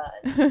fun. So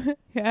fun.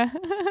 Yeah.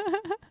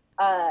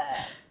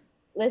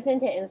 Listen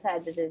to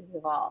Inside the Disney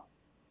Vault.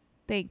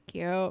 Thank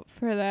you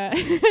for that.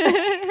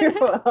 You're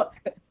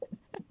welcome.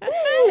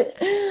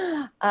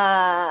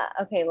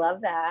 Okay, love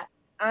that.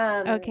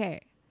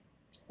 Okay.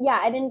 Yeah,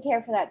 I didn't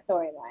care for that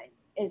storyline.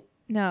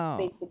 No.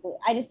 Basically,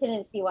 I just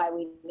didn't see why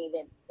we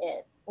needed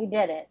it. We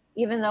didn't,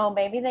 even though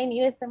maybe they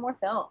needed some more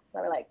film.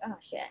 They were like, oh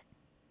shit.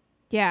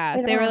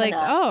 Yeah, they were like,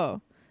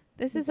 oh,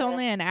 this is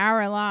only an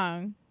hour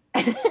long.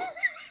 Let's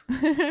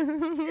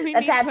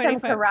add some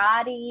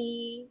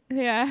karate.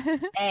 Yeah.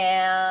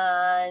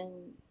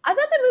 And I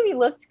thought the movie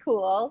looked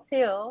cool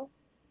too.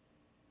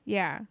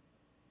 Yeah.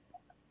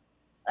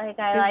 Like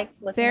I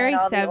liked looking at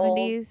all 70s. The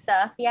old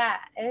stuff. Yeah,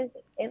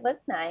 it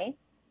looked nice.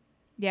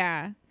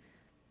 Yeah.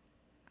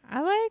 I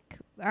like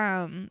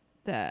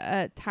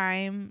the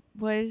time.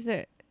 What is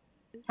it?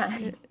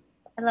 Time.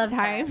 I love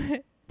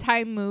time.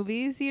 Time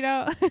movies, you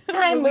know.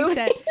 Time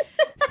movies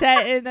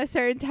set in a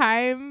certain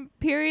time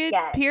period.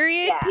 Yes.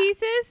 Period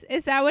pieces.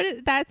 Is that what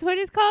that's what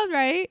it's called,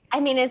 right?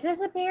 I mean, is this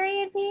a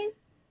period piece?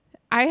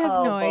 I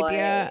have no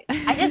idea.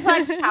 I just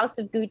watched House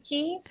of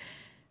Gucci.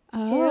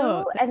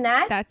 Oh, and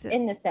that's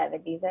in the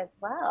 70s as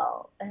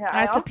well. I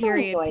That's also a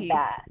period enjoyed piece.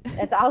 that.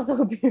 It's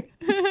also a period.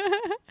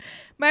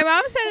 My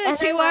mom said that And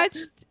she I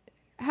watched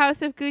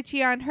House of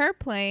Gucci on her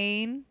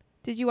plane.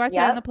 Did you watch it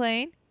on the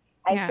plane?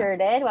 I sure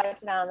did watch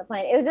it on the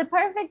plane. It was a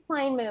perfect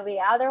plane movie.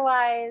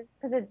 Otherwise,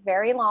 because it's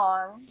very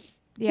long,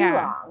 too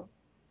long.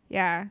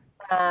 Yeah.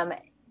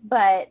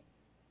 But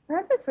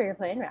perfect for your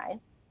plane ride.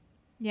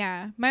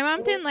 Yeah. My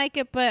mom didn't like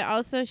it, but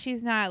also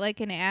she's not like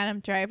an Adam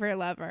Driver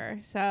lover.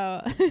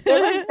 So it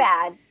was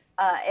bad.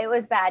 It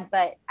was bad,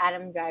 but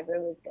Adam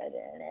Driver was good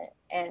in it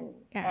and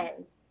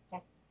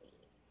sexy.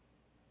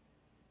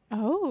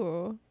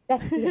 Oh.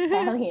 Sexy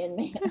Italian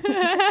man.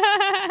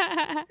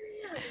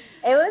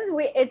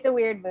 It's a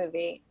weird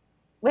movie.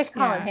 Wish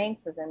Colin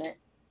Hanks was in it.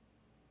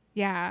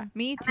 Yeah,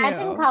 me too.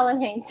 Imagine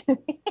Colin Hanks.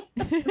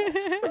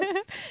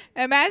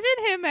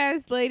 Imagine him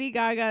as Lady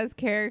Gaga's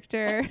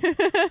character.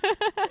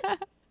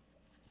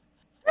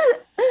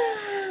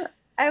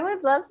 I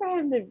would love for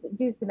him to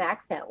do some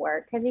accent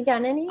work. Has he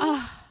done any?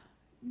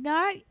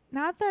 Not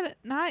yet.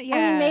 I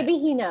mean, maybe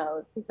he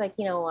knows. He's like,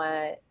 you know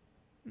what?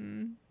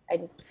 I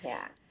just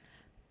can't.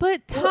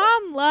 But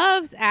Tom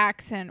loves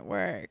accent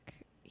work.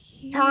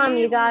 Tom,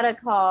 you gotta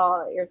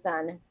call your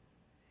son.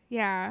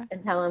 Yeah.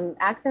 And tell him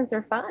accents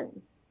are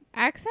fun.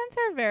 Accents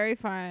are very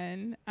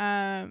fun.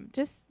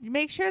 Just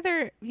make sure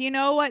they're, you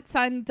know what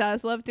son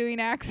does love doing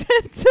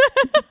accents?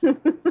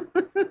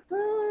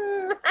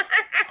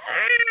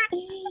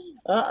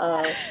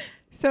 Uh-oh.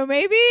 So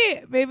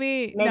maybe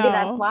no.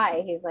 That's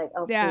why he's like,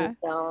 oh, please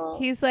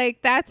don't. He's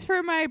like, that's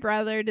for my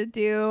brother to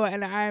do,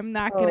 and I'm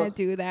not going to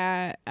do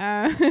that.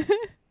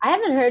 I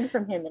haven't heard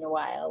from him in a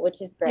while, which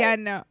is great. Yeah,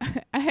 no.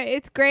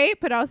 It's great,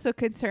 but also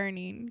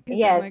concerning.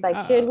 Yes,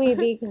 like should we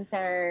be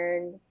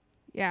concerned?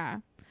 Yeah.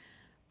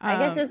 I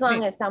guess as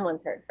long as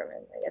someone's heard from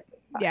him, I guess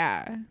it's fine.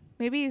 Yeah.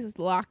 Maybe he's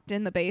locked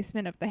in the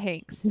basement of the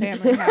Hanks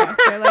family house.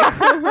 Or like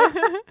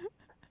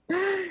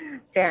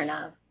fair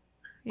enough.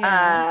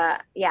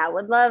 Yeah,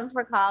 would love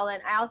for Colin.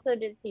 I also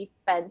did see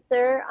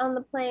Spencer on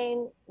the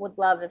plane. Would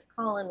love if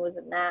Colin was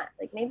in that.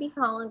 Like maybe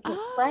Colin could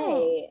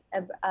play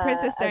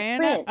Princess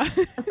Diana.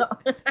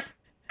 Prince.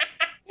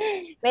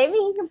 Maybe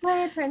he can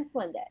play a prince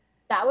one day.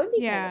 That would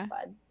be kind of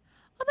fun.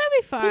 Oh, that'd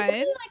be fun. He could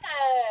be like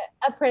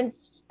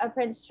a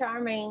Prince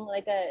Charming,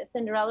 like a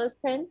Cinderella's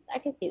prince. I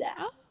could see that.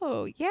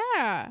 Oh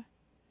yeah,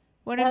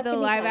 one of the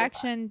live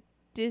action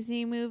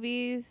Disney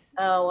movies.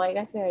 Oh, well, I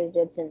guess we already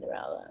did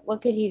Cinderella.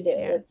 What could he do?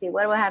 Yeah. Let's see.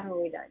 What haven't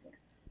we done yet?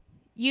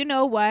 You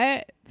know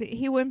what?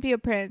 He wouldn't be a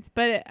prince,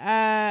 but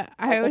I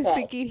was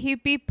thinking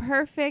he'd be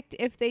perfect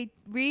if they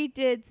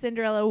redid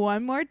Cinderella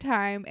one more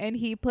time and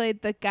he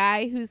played the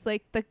guy who's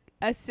like the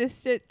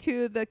assistant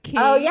to the king.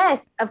 Oh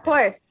yes, of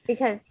course,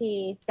 because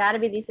he's got to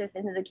be the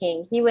assistant to the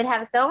king. He would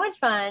have so much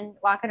fun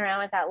walking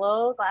around with that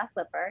little glass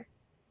slipper.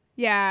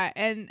 Yeah,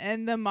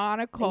 and the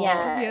monocle.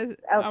 Yes.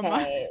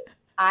 Okay.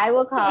 I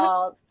will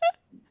call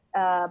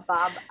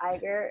Bob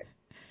Iger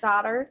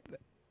Stoddard.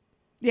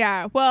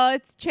 Yeah. Well,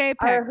 it's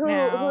Chapek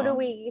now. Who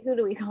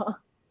do we call?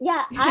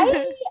 Yeah,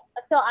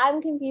 so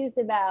I'm confused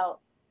about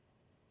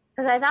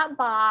because I thought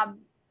Bob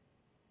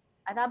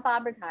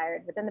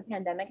retired, but then the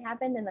pandemic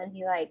happened, and then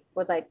he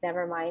was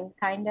never mind,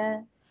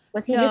 kinda.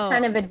 Was he just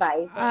kind of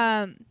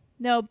advising?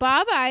 No,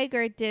 Bob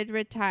Iger did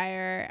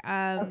retire.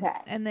 Okay.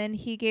 And then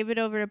he gave it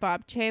over to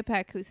Bob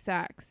Chapek, who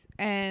sucks.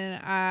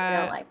 And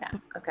I don't like that.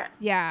 Okay.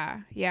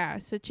 Yeah.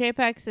 So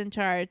Chapek's in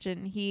charge,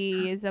 and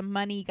he is a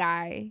money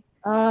guy.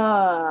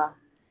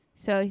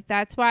 So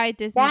that's why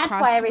Disney. That's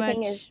why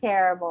everything is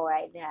terrible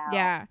right now.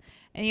 Yeah.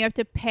 And you have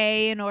to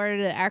pay in order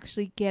to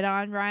actually get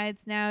on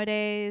rides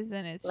nowadays.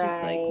 And it's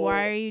just like,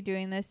 why are you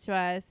doing this to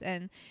us?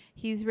 And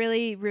he's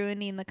really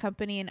ruining the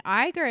company. And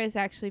Iger is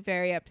actually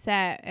very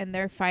upset. And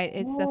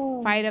it's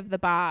the fight of the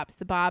Bobs.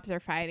 The Bobs are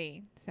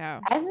fighting.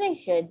 So as they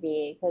should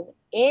be, because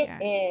it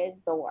is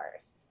the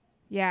worst.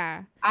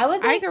 Yeah. I was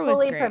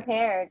fully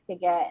prepared to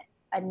get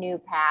a new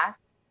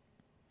pass.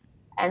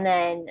 And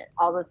then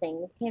all the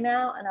things came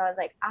out. And I was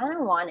like, I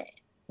don't want it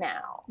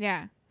now.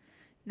 Yeah.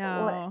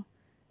 No.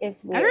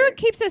 It's weird. Everyone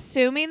keeps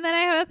assuming that I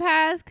have a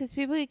pass because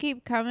people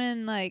keep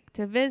coming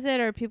to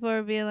visit, or people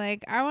are being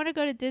like, I want to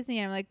go to Disney.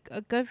 And I'm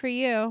like, good for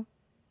you.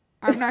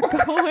 I'm not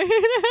going.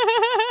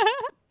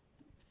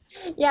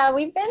 Yeah,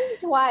 we've been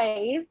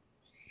twice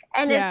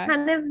and it's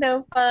kind of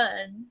no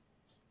fun.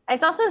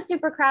 It's also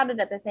super crowded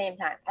at the same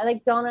time.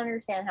 I don't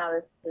understand how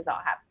this is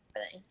all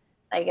happening.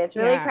 It's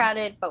really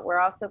crowded, but we're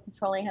also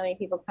controlling how many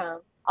people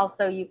come.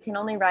 Also, you can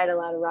only ride a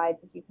lot of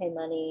rides if you pay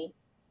money.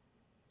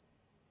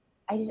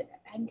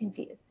 I'm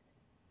confused.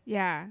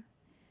 Yeah.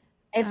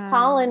 If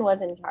Colin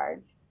was in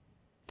charge.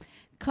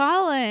 He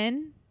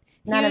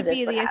would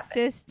be the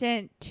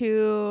assistant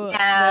to...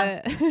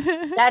 Yeah,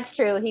 that's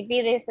true. He'd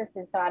be the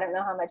assistant, so I don't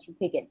know how much he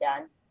could get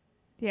done.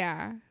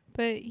 Yeah,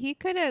 but he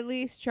could at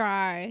least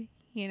try,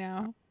 He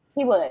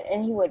would,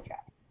 and he would try.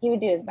 He would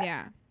do his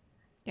best.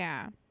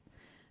 Yeah.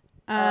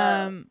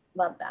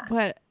 Love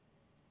that.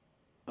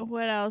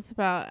 What else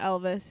about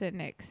Elvis and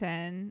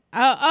Nixon?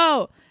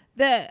 Oh,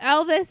 The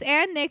Elvis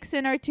and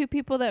Nixon are two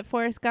people that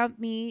Forrest Gump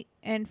meet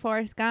in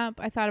Forrest Gump.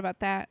 I thought about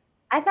that.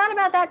 I thought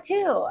about that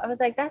too. I was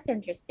like, that's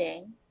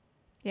interesting.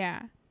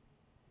 Yeah.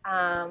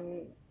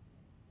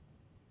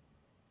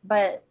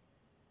 But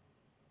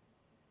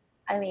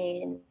I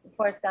mean,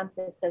 Forrest Gump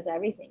just does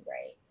everything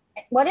great.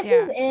 What if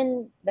he's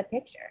in the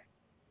picture?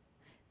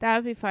 That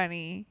would be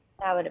funny.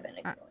 That would have been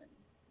a good one.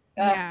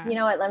 Yeah. You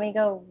know what? Let me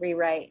go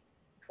rewrite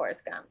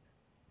Forrest Gump.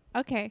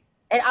 Okay.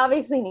 It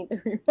obviously needs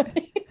a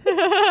rewrite.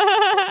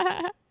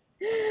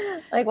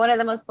 Like one of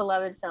the most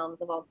beloved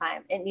films of all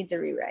time. It needs a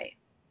rewrite.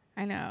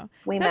 I know.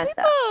 Some messed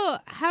up. People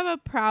have a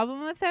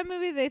problem with that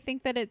movie. They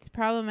think that it's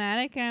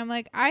problematic. And I'm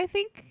like, I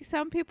think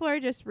some people are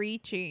just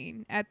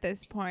reaching at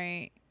this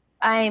point.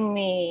 I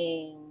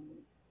mean,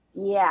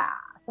 yeah.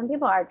 Some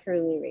people are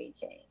truly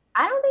reaching.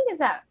 I don't think it's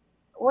that.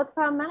 What's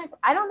problematic?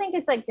 I don't think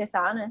it's like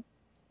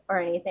dishonest or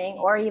anything.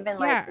 Or even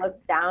like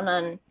looks down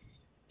on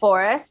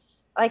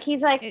Forrest. Like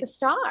he's like the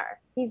star.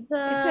 It's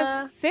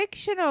a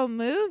fictional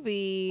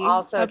movie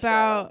also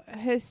about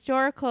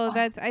historical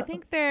events. I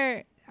think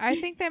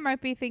they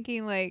might be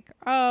thinking like,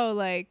 oh,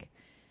 like,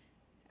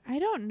 I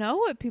don't know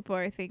what people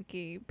are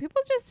thinking.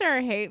 People just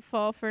are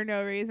hateful for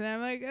no reason.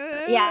 I'm like,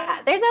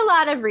 yeah, there's a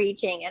lot of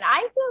reaching. And I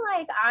feel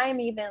like I'm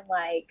even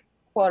like,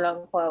 quote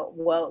unquote,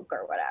 woke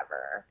or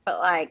whatever. But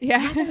like, I'm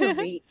not gonna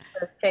reach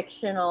for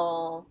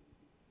fictional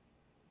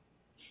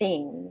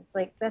things.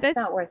 Like, that's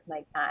not worth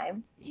my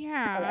time.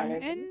 Yeah.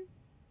 And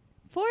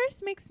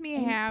Forrest makes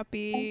me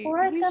happy. And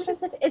Forrest Gump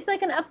is it's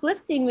like an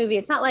uplifting movie.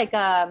 It's not like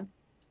let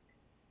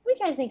me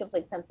try to think of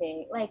like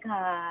something like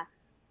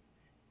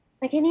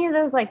any of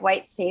those like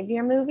white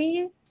savior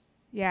movies.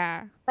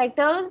 Yeah. Like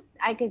those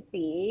I could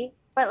see,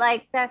 but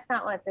like that's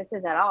not what this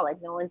is at all.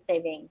 Like no one's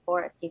saving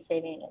Forrest, he's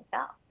saving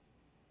himself.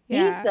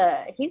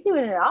 Yeah. He's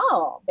doing it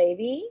all,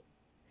 baby.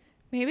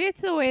 Maybe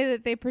it's the way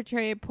that they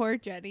portray poor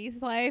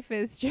Jenny's life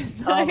is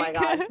just like... Oh my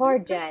God, poor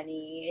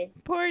Jenny.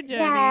 Poor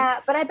Jenny. Yeah,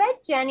 but I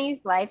bet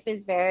Jenny's life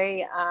is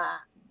very... I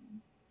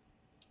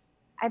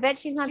bet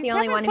she's not the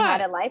only one who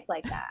had a life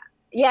like that.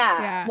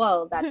 Yeah,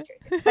 well, that's true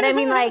too. But I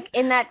mean, like,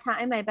 in that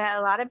time, I bet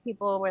a lot of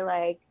people were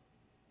like,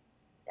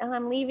 oh,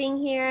 I'm leaving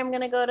here. I'm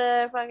going to go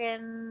to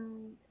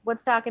fucking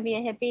Woodstock and be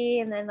a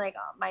hippie. And then, like,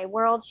 my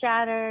world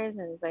shatters.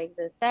 And it's like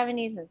the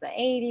 70s and the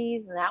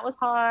 80s. And that was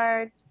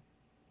hard.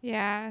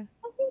 Yeah.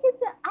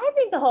 I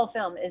think the whole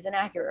film is an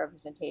accurate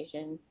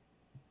representation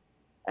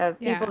of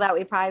people that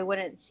we probably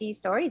wouldn't see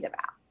stories about,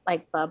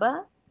 like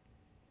Bubba.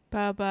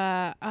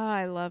 Oh,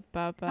 I love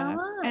Bubba.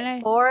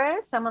 And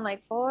Forrest, someone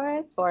like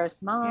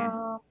Forrest's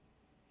mom.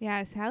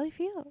 Yeah, Sally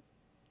Field.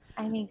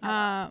 I mean,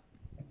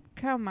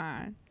 come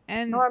on.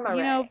 And Norma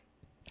you Ray. know,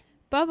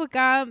 Bubba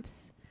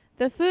Gump's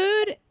the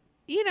food,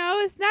 you know,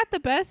 is not the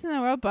best in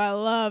the world, but I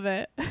love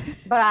it.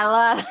 But I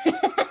love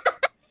it.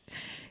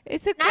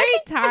 It's a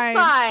great time. That's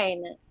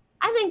fine.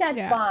 I think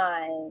that's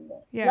fine.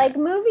 Yeah. Like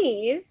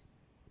movies,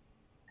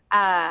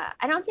 I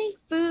don't think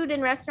food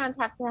in restaurants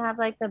have to have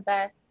like the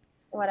best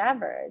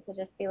whatever to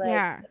just be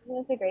like,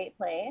 this is a great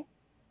place.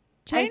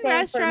 Chain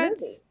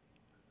restaurants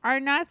are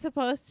not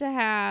supposed to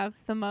have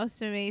the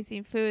most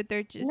amazing food.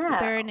 They're just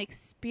they're an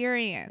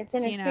experience. It's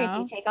an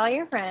experience. You take all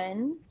your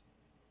friends.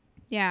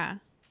 Yeah.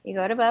 You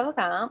go to Bubba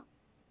Gump.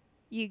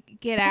 You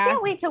get asked. I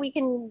can't wait till we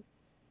can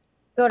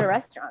go to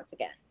restaurants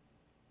again.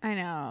 I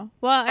know.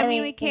 Well, I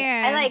mean, we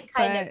can. I like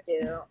kind of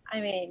do. I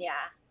mean, yeah.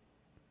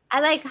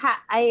 I like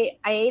I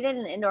ate at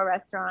an indoor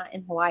restaurant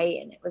in Hawaii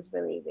and it was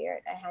really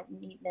weird. I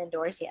hadn't eaten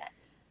indoors yet.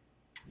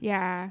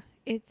 Yeah,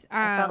 it's.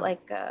 I felt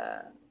like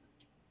a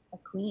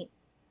queen.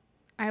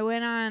 I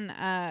went on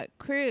a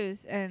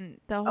cruise and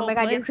the whole. Oh my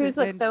God, your cruise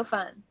looks so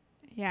fun.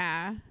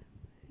 Yeah,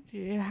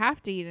 you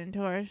have to eat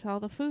indoors.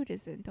 All the food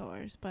is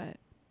indoors, but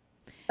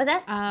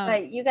that's.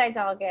 But you guys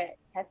all get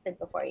tested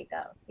before you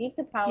go, so you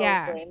could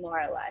probably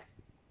more or less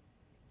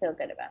feel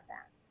good about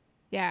that.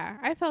 Yeah,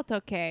 I felt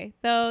okay.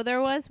 Though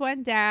there was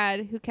one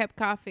dad who kept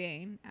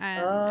coughing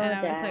and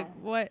I was like,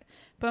 what?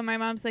 But my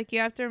mom's like, you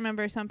have to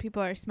remember some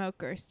people are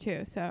smokers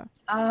too. So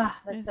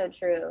that's so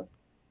true.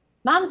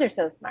 Moms are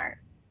so smart.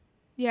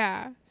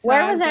 Yeah. So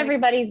where was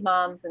everybody's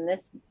moms in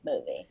this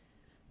movie?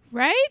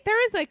 Right? There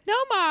was like no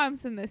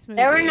moms in this movie.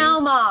 There were no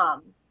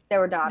moms. There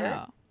were daughters.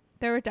 No.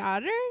 There were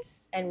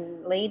daughters?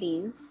 And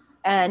ladies.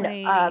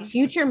 And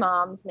future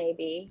moms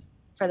maybe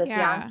for the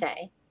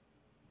fiance.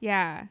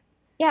 Yeah.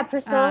 Yeah,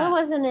 Priscilla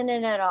wasn't in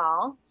it at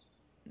all.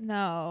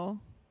 No.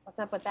 What's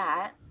up with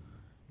that?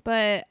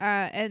 But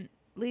and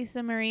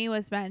Lisa Marie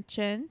was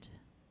mentioned.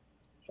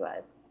 She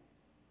was.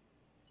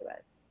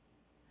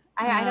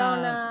 I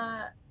don't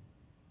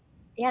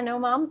yeah, no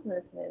moms in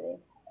this movie.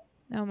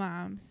 No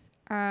moms.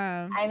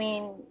 I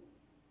mean,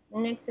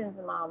 Nixon's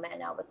mom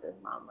and Elvis's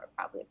mom were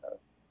probably both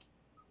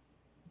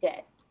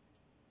dead.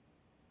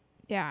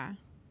 Yeah.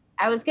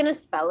 I was gonna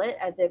spell it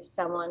as if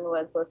someone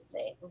was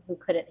listening who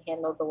couldn't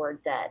handle the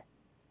word dead.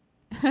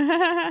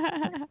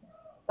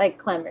 Like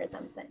Clem or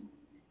something.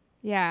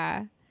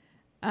 Yeah.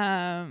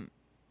 I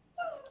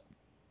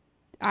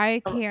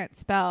can't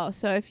spell,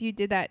 so if you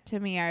did that to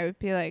me, I would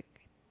be like,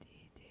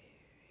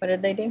 What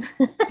did they do?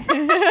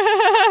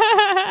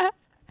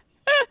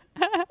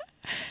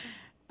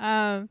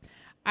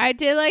 I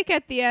did like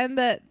at the end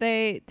that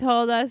they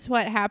told us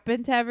what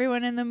happened to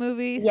everyone in the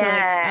movie. So like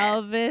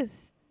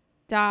Elvis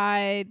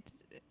died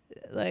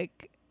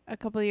like a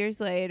couple years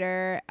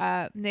later.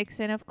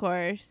 Nixon, of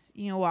course,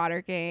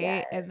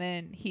 Watergate, and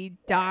then he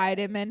died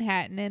in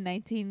Manhattan in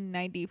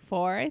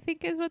 1994, I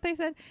think is what they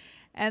said.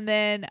 And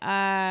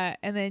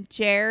then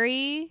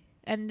Jerry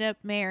ended up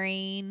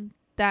marrying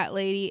that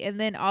lady, and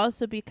then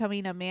also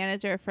becoming a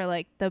manager for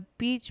like the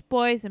Beach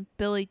Boys and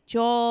Billy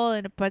Joel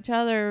and a bunch of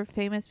other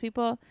famous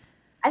people.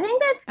 I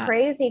think that's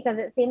crazy because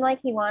it seemed like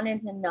he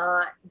wanted to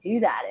not do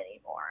that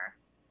anymore.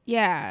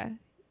 Yeah.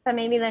 But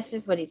maybe that's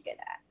just what he's good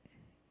at.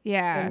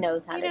 Yeah. And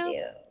knows how to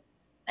do.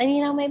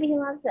 And maybe he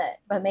loves it,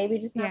 but maybe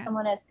just not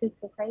someone that's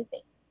cuckoo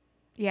crazy.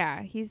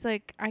 Yeah. He's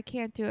like, I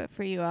can't do it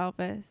for you,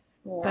 Elvis.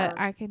 Yeah. But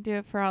I can do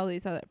it for all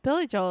these other.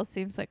 Billy Joel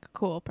seems like a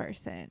cool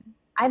person.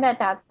 I bet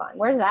that's fun.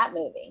 Where's that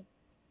movie?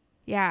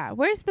 Yeah.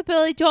 Where's the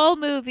Billy Joel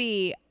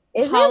movie?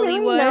 Is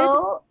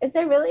Hollywood? Is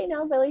there really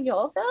no Billy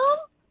Joel film?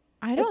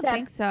 I don't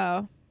think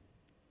so.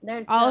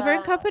 There's Oliver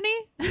and Company?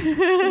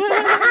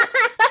 I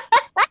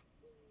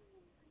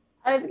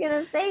was going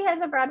to say he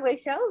has a Broadway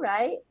show,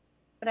 right?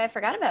 But I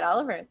forgot about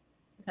Oliver and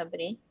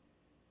Company.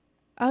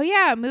 Oh,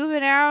 yeah.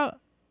 Moving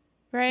Out,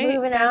 right?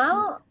 Moving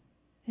Out?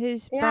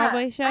 His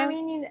Broadway show? I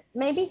mean,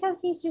 maybe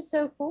because he's just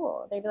so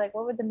cool. They'd be like,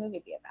 what would the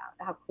movie be about?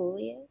 How cool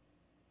he is?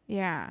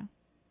 Yeah.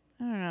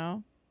 I don't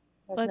know.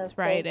 Let's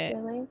write it.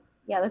 Really?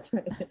 Yeah, let's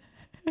write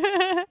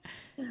it.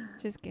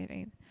 Just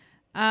kidding.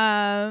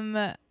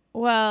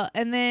 Well,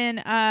 and then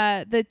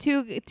the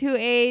two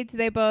aides,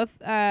 they both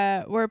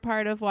were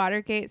part of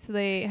Watergate, so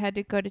they had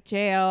to go to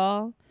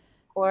jail.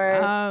 Of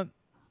course.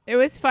 It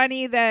was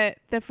funny that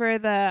for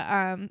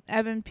the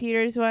Evan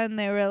Peters one,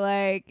 they were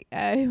like,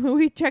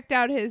 we checked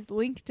out his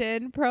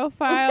LinkedIn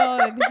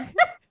profile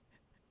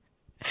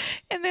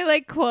and they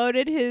like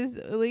quoted his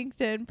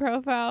LinkedIn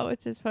profile,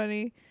 which is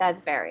funny.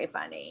 That's very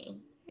funny.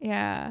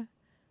 Yeah.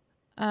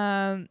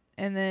 And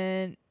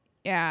then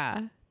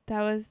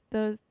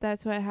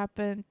that's what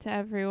happened to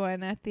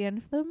everyone at the end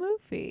of the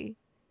movie.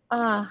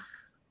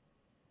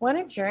 What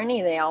a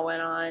journey they all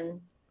went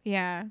on.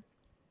 Yeah.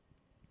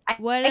 I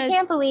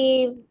can't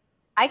believe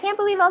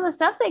all the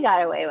stuff they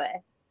got away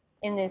with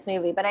in this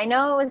movie, but I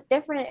know it was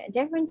different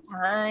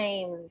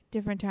times.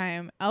 Different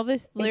time.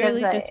 Elvis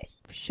literally just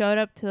showed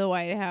up to the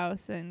White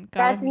House and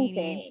got a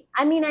meeting. Insane.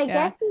 I mean, I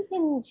guess you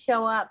can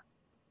show up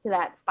to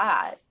that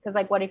spot because,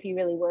 like, what if you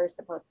really were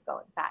supposed to go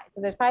inside? So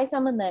there's probably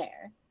someone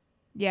there.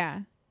 Yeah.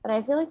 But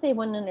I feel like they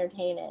wouldn't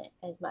entertain it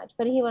as much.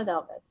 But he was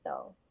Elvis,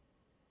 so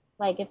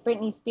like if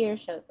Britney Spears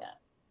shows up.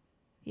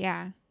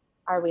 Yeah.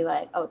 Are we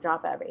like, oh,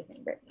 drop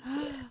everything, Britney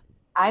Spears?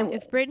 I would.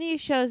 If Britney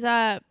shows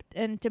up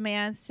and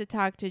demands to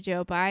talk to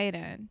Joe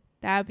Biden,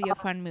 that would be a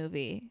fun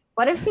movie.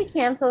 What if she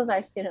cancels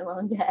our student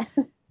loan debt?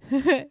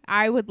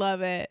 I would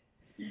love it.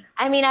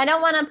 I mean, I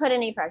don't want to put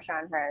any pressure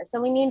on her.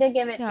 So we need to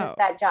give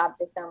that job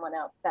to someone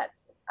else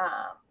that's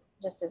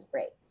just as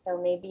great.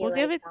 So maybe we'll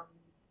give it.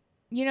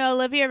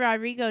 Olivia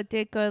Rodrigo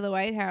did go to the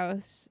White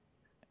House.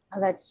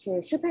 Oh, that's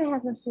true. She probably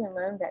has no student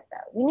loan debt,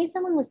 though. We need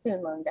someone with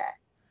student loan debt.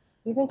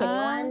 Do you think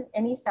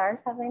any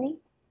stars have any?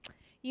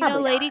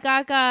 Lady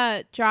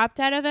Gaga dropped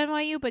out of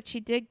NYU, but she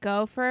did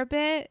go for a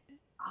bit.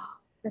 Oh,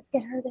 let's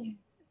get her there.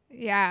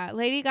 Yeah,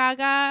 Lady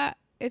Gaga,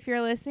 if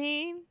you're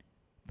listening,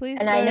 please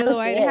go to the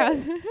White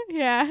House.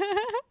 Yeah.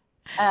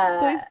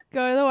 Please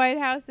go to the White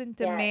House and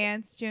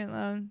demand student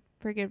loan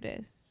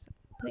forgiveness,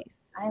 please.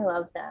 I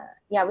love that.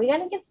 Yeah, we got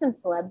to get some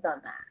celebs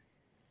on that.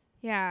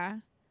 Yeah.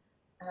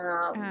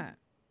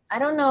 I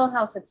don't know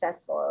how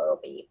successful it'll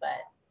be, but.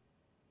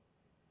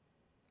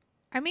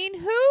 I mean,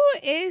 who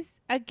is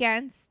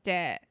against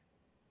it?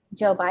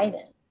 Joe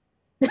Biden.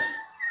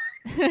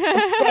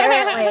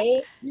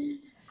 Apparently.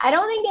 I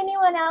don't think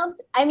anyone else.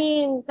 I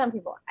mean, some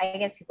people. I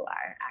guess people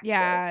are. Actually.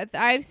 Yeah,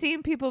 I've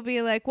seen people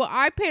be like, well,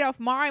 I paid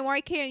off mine.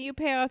 Why can't you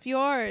pay off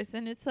yours?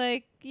 And it's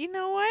like, you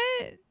know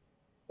what?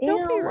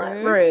 Don't be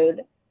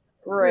rude.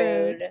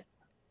 Rude.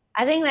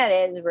 I think that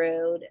is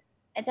rude.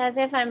 It's as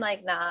if I'm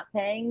like not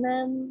paying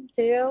them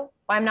too.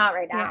 Well, I'm not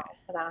right now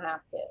because I don't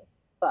have to.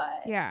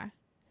 But yeah.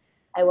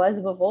 I was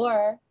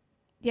before.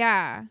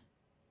 Yeah.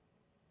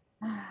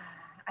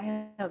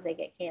 I hope they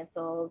get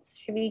canceled.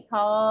 Should we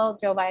call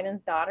Joe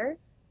Biden's daughters?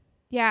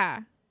 Yeah.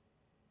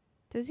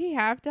 Does he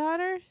have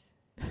daughters?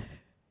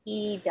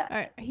 He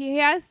does. He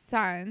has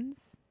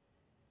sons.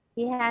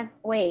 He has.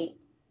 Wait.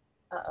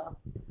 Uh-oh.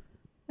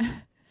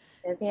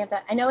 Does he have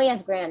that? I know he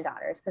has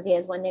granddaughters because he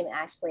has one named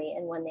Ashley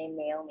and one named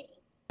Naomi.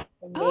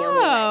 And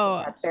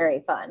Naomi, that's very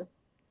fun.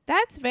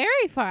 That's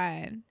very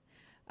fun.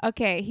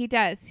 Okay, he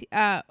does.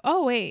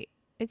 Oh, wait.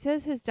 It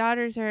says his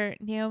daughters are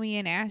Naomi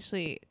and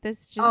Ashley.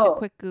 This is just a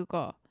quick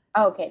Google.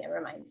 Okay,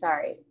 never mind.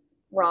 Sorry.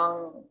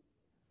 Wrong.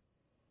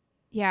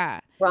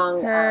 Yeah.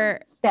 Wrong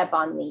step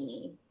on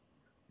the...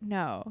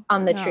 No.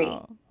 On the tree.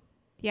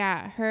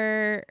 Yeah,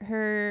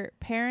 her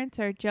parents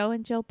are Joe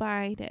and Jill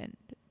Biden,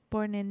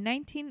 born in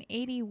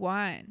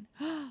 1981.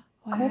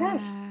 Wow. Oh my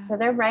gosh. So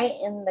they're right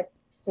in the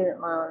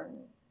student loan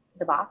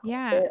debacle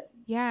too.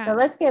 Yeah. So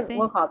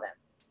we'll call them.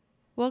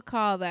 We'll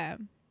call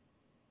them.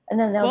 And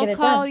then they'll get it done.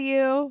 We'll call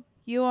you.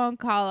 You won't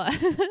call us.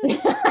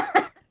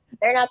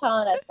 They're not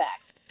calling us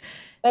back.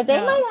 But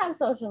they might have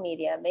social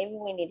media. Maybe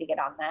we need to get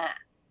on that.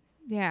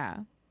 Yeah.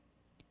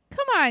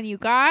 Come on, you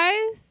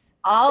guys.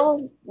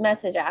 I'll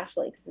message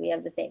Ashley because we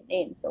have the same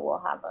name. So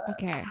we'll have a...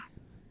 Okay.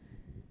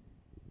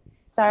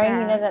 Sorry,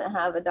 he doesn't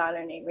have a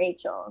daughter named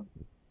Rachel.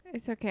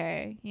 It's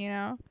okay, you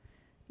know.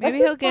 Maybe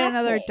he'll get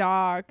another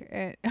dog.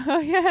 Oh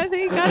yeah,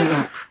 they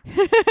got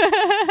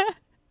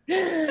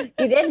it.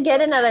 He did get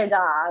another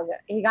dog.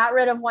 He got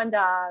rid of one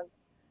dog.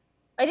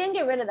 I didn't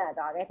get rid of that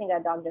dog. I think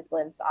that dog just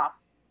lives off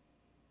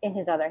in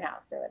his other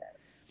house or whatever.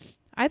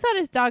 I thought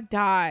his dog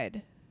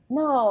died.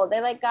 No, they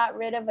got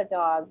rid of a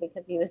dog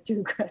because he was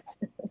too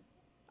aggressive.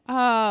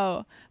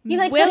 Oh,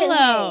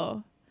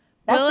 Willow.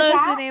 Willow is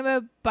the name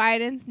of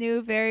Biden's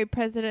new, very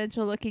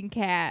presidential-looking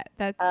cat.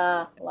 That's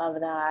love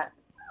that.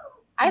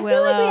 I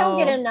feel like we don't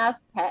get enough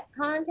pet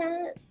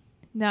content.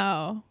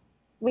 No.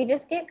 We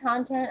just get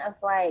content of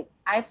I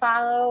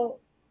follow.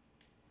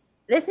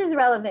 This is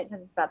relevant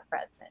because it's about the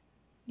president.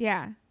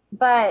 Yeah.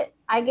 But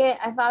I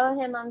follow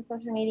him on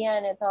social media,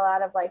 and it's a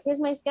lot of here's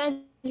my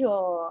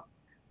schedule.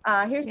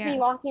 Here's me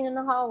walking in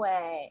the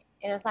hallway,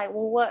 and it's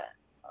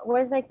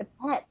where's the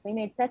pets? We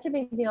made such a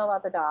big deal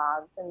about the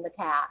dogs and the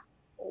cat.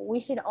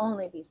 We should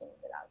only be seeing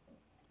the dogs.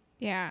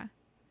 Yeah.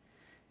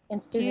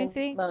 And student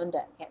loan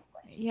debt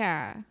cancellation.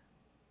 Yeah.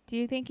 Do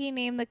you think he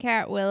named the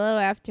cat Willow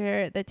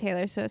after the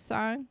Taylor Swift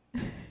song?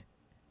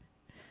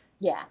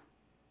 Yeah.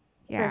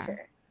 Yeah. For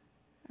sure.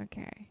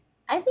 Okay.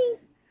 I think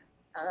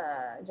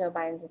Joe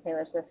Biden's a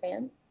Taylor Swift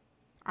fan.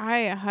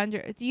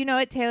 Do you know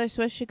what? Taylor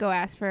Swift should go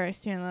ask for a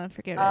student loan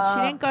forgiveness.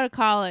 She didn't go to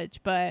college,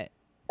 but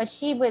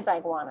she would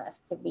want us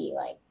to be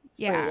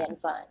free and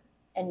fun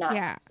and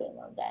not student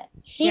loan debt.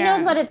 She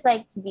knows what it's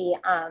like to be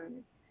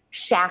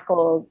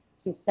shackled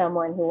to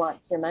someone who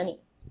wants your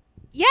money.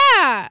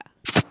 Yeah.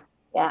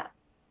 Yeah.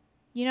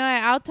 You know,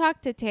 I'll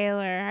talk to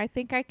Taylor. I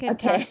think I can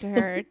talk to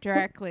her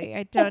directly.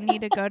 I don't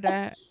need to go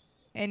to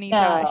any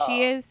dog.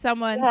 She is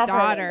someone's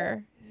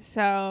daughter.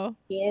 So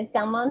she is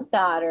someone's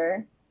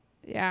daughter.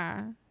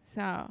 Yeah.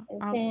 So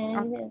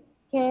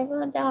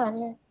careful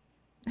daughter.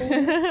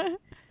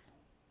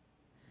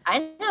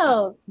 I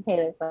know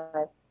Taylor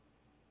Swift.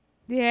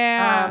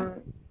 Yeah.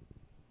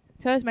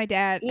 So is my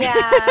dad. Yeah.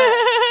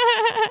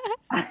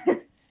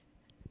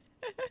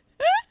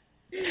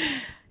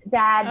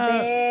 Dad,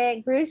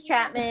 big Bruce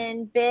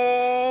Chapman,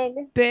 big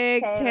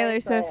Taylor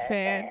Swift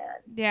fan.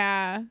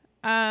 Yeah.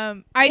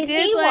 Did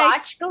he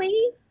watch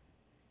Glee?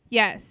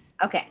 Yes.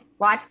 Okay.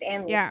 Watched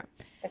and listened. Yeah.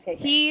 Okay.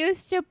 Great. He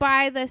used to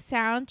buy the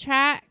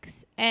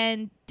soundtracks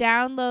and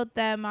download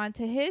them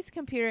onto his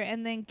computer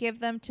and then give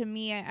them to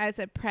me as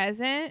a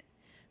present,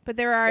 but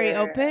they were already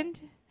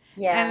opened.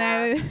 Yeah.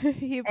 And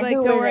he'd be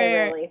don't worry.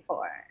 They really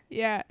for?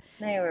 Yeah.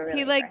 They were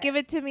really he'd give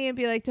it to me and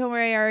be like, don't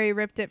worry, I already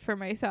ripped it for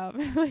myself.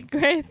 I'm like,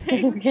 great,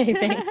 thanks. Okay,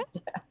 thanks.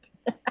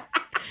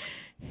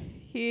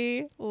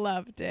 He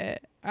loved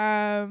it.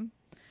 So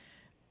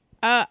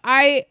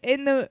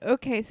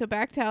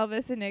back to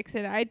Elvis and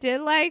Nixon. I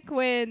did like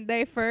when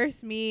they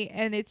first meet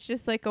and it's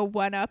just a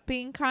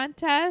one-upping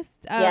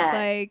contest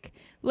of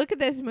look at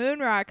this moon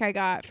rock I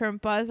got from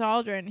Buzz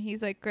Aldrin.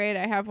 He's like, great,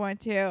 I have one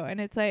too.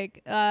 And it's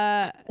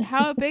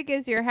how big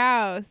is your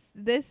house?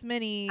 This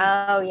many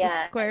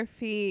square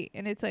feet.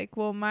 And it's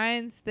well,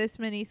 mine's this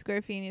many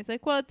square feet. And he's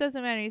like, well, it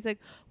doesn't matter. He's like,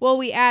 well,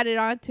 we added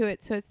onto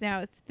it, so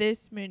it's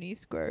this many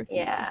square feet.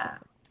 Yeah.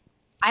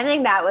 I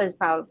think that was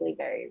probably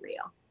very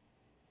real.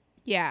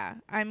 Yeah.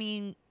 I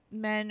mean,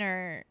 men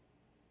are...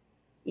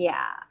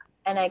 Yeah.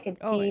 And I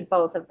could see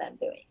both of them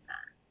doing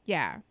that.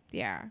 Yeah.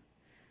 Yeah.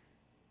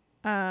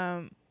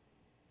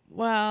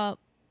 Well,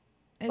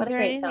 is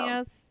there anything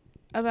else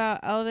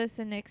about Elvis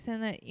and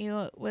Nixon that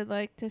you would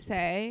like to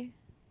say?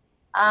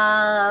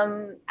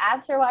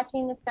 After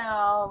watching the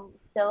film,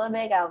 still a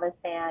big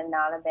Elvis fan,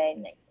 not a big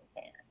Nixon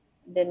fan.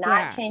 Did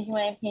not change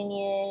my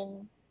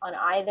opinion on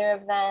either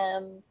of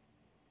them.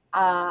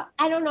 I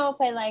don't know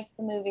if I liked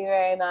the movie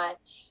very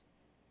much,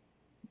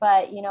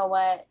 but you know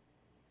what?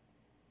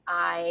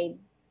 I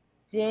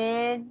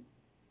did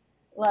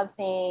love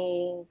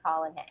seeing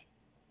Colin Hanks.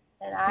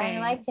 And I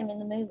liked him in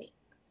the movie.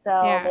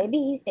 So maybe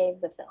he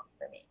saved the film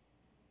for me.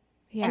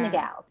 Yeah. And the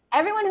gals.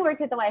 Everyone who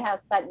worked at the White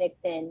House but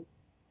Nixon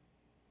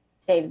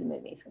saved the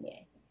movie for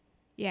me.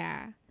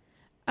 Yeah.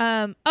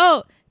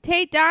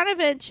 Tate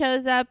Donovan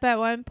shows up at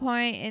one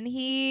point and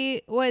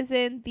he was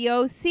in The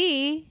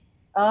OC.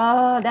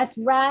 Oh, that's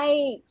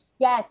right.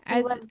 Yes.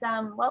 He was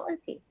what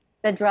was he?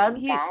 The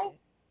drug guy?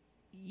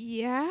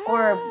 Yeah.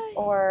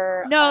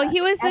 Or no,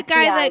 he was the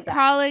guy that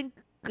Colin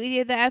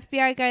the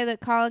FBI guy that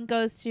Colin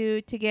goes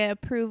to get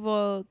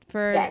approval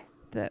for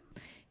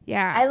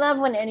Yeah. I love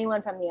when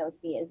anyone from the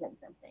OC is in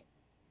something.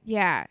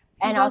 Yeah.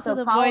 And he's also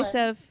the Colin voice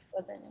of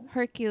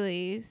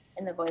Hercules.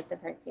 And the voice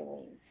of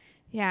Hercules.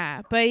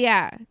 Yeah. But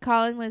yeah,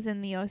 Colin was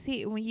in the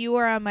OC when you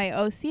were on my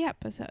OC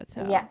episode.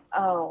 So yeah.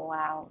 Oh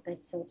wow.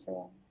 That's so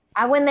true.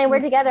 When they were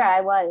together,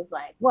 I was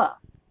like, whoa,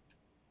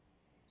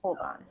 hold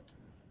on.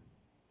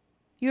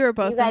 You were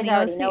both. You guys in the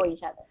already OC. know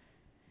each other.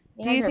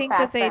 Do you think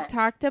that they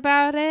talked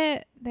about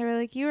it? They were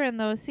like, you were in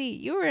the OC.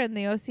 You were in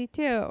the OC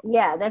too.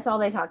 Yeah, that's all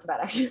they talked about,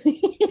 actually.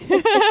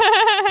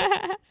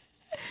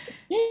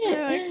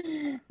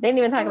 They didn't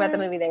even talk about the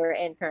movie they were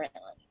in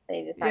currently.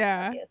 They just talked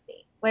about the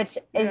OC, which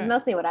is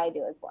mostly what I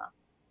do as well.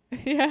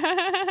 Yeah.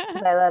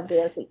 Because I love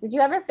the OC. Did you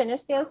ever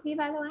finish the OC,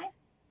 by the way?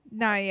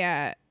 Not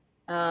yet.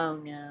 Oh,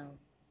 no.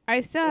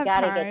 I still have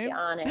time. Gotta get you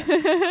on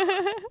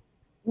it.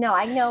 No,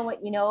 I know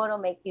what'll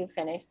make you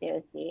finish the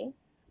OC?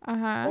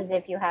 Is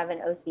if you have an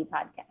OC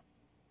podcast.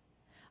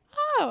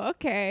 Oh,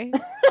 okay.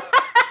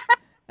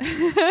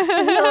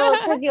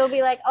 Because you'll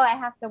be like, oh, I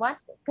have to watch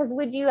this. Because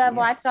would you have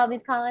watched all these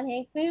Colin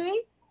Hanks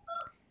movies?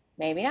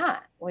 Maybe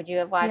not. Would you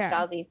have watched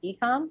all these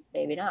DComs?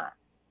 Maybe not.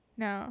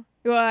 No.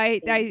 Well,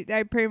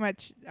 I pretty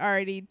much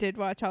already did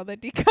watch all the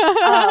DComs.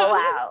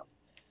 Oh,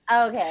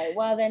 wow. Okay.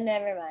 Well, then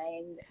never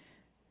mind.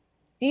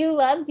 Do you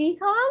love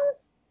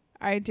DComs?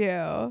 I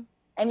do.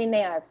 I mean,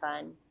 they are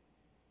fun.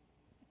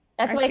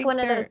 That's like one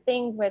of those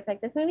things where it's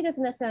like, this movie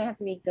doesn't necessarily have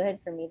to be good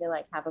for me to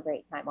like have a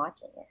great time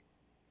watching it.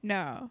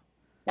 No.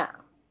 Yeah.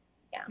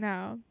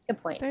 No.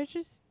 Good point. They're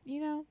just,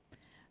 yeah.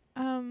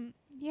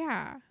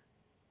 Yeah.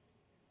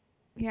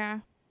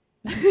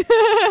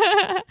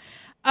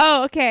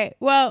 Oh, okay.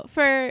 Well,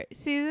 for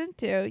season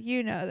 2,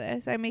 you know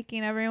this. I'm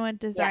making everyone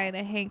design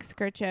a Hanks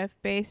kerchief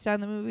based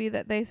on the movie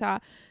that they saw.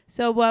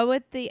 So what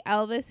would the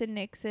Elvis and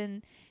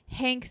Nixon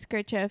Hanks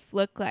kerchief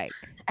look like?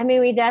 I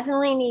mean, we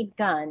definitely need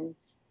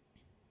guns.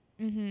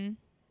 Mm-hmm.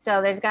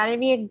 So there's got to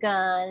be a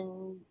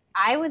gun.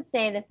 I would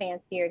say the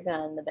fancier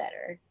gun, the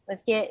better.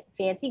 Let's get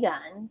fancy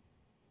guns.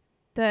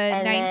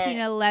 The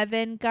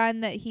 1911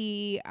 gun that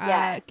he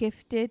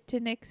gifted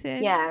to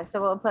Nixon. Yeah, so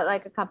we'll put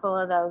like a couple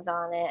of those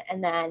on it.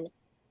 And then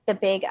the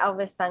big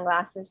Elvis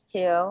sunglasses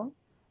too.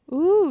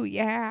 Ooh,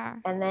 yeah.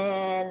 And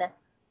then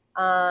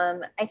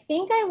I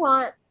think I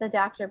want the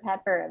Dr.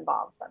 Pepper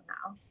involved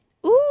somehow.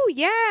 Ooh,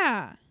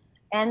 yeah.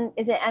 And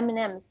is it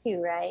M&M's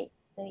too, right?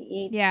 That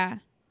he eats? Yeah.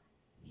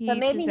 But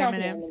maybe not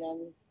the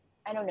M&M's.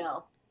 I don't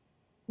know.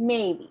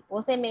 Maybe.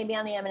 We'll say maybe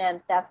on the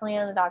M&M's. Definitely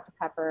on the Dr.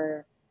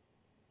 Pepper.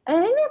 And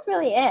I think that's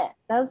really it.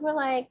 Those were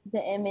like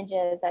the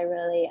images I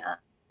really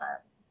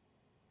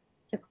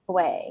took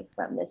away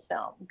from this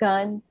film.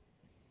 Guns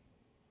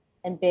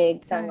and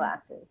big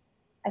sunglasses.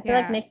 I feel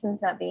like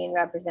Nixon's not being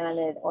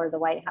represented, or the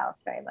White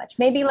House, very much.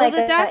 Maybe like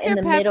the Dr. in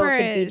the Pepper middle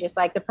could be just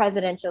like the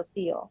presidential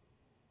seal.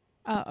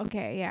 Oh,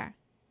 okay, yeah.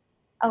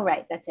 Oh,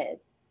 right, that's his.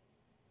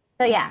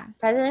 So yeah,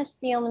 presidential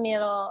seal in the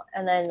middle,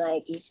 and then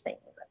like each thing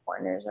in the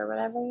corners or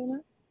whatever, you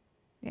know.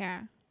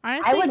 Yeah,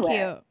 honestly, I would cute.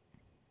 Wear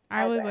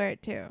I would wear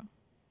it too.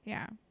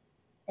 Yeah.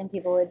 And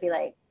people would be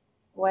like,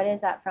 "What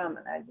is that from?"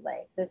 And I'd be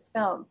like, "This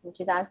film from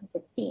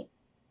 2016."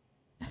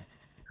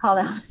 Called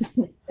out.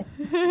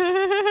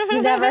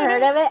 You never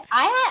heard of it?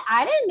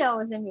 I didn't know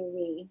it was a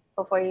movie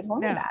before you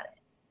told me about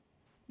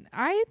it.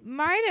 I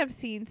might have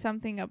seen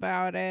something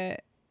about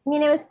it. I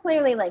mean, it was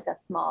clearly like a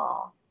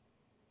small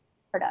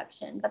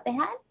production, but they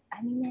had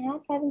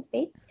Kevin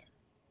Spacey.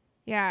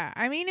 Yeah,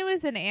 I mean, it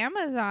was an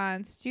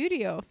Amazon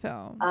studio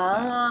film.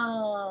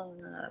 Oh,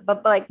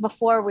 but like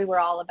before we were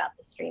all about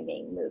the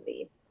streaming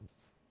movies.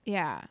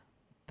 Yeah,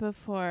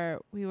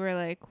 before we were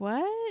like,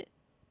 what?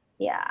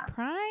 Yeah.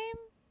 Prime?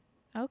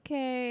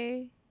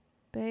 Okay.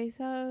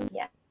 Bezos?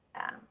 Yeah.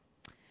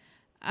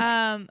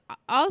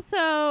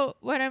 Also,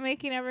 what I'm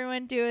making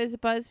everyone do is a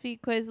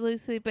BuzzFeed quiz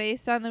loosely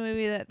based on the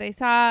movie that they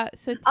saw.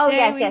 So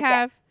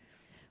today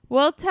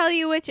we'll tell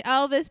you which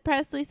Elvis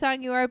Presley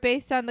song you are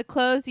based on the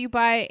clothes you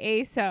buy at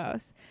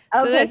ASOS.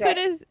 So this one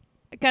is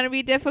going to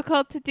be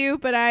difficult to do,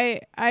 but I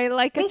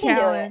like a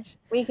challenge.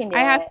 We can do it.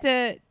 I have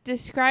to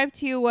describe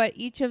to you what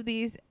each of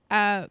these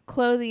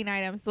clothing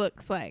items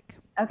looks like.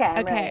 Okay.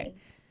 I'm ready.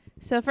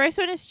 So first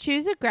one is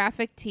choose a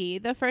graphic tee.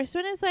 The first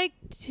one is like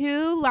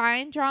 2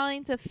 line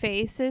drawings of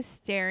faces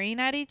staring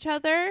at each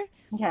other.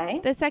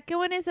 Okay. The second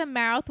one is a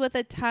mouth with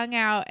a tongue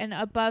out, and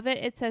above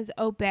it says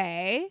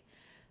obey.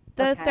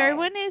 The third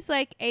one is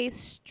like a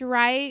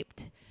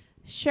striped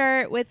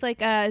shirt with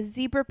like a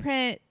zebra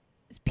print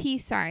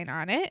peace sign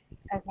on it.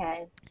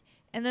 Okay.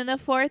 And then the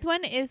fourth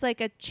one is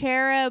like a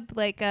cherub,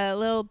 like a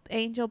little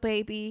angel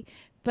baby,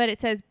 but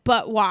it says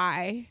but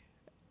why.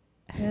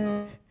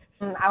 I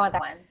want that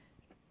one.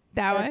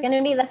 That one? It's going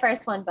to be the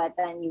first one, but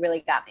then you really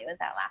got me with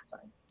that last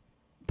one.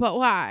 But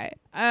why?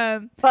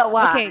 But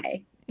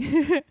why?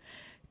 Okay.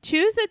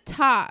 Choose a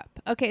top.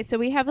 Okay, so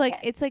we have like,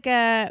 it's like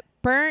a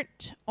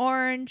burnt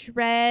orange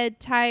red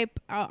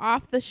type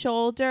off the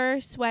shoulder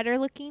sweater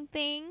looking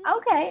thing.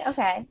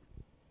 Okay.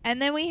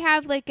 And then we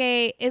have like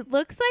it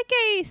looks like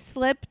a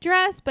slip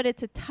dress, but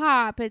it's a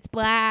top. It's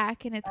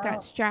black and it's got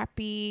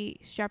strappy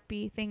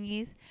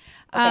thingies.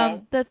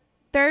 Okay. The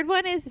third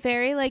one is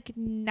very like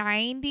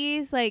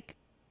 90s, like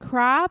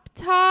crop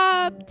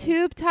top,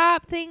 tube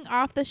top thing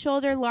off the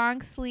shoulder,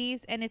 long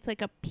sleeves, and it's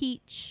like a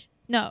peach.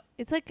 No,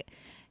 it's like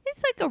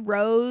it's like a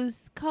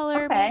rose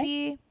color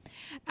maybe.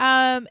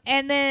 And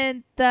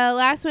then the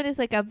last one is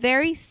like a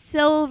very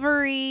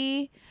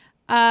silvery,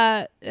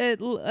 a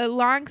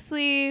long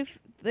sleeve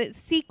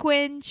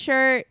sequin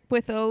shirt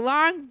with a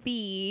long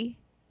V.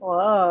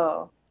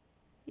 Whoa.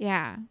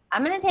 Yeah.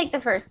 I'm going to take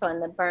the first one,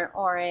 the burnt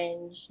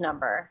orange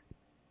number.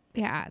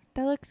 Yeah,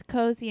 that looks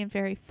cozy and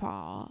very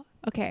fall.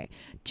 Okay.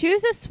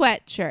 Choose a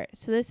sweatshirt.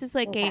 So this is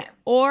like a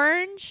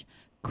orange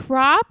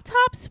crop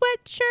top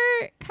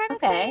sweatshirt kind of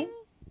thing.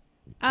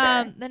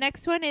 Sure. The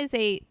next one is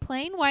a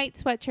plain white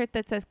sweatshirt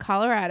that says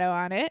Colorado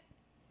on it.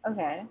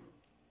 Okay.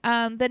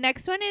 The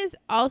next one is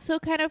also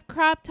kind of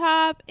crop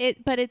top,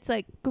 but it's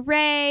like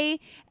gray,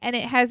 and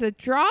it has a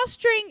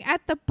drawstring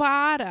at the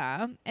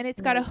bottom, and it's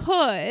got a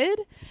hood,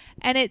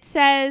 and it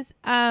says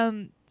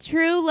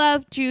True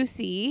Love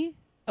Juicy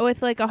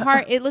with like a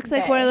heart. It looks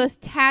like one of those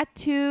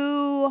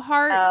tattoo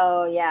hearts.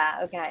 Oh, yeah.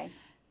 Okay.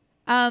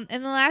 And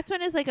the last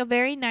one is like a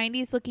very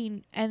 90s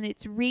looking, and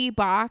it's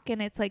Reebok,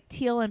 and it's like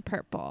teal and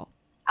purple.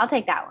 I'll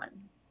take that one.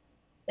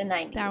 The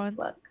 90s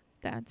look.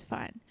 That's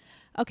fun.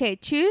 Okay,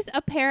 choose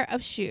a pair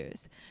of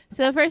shoes.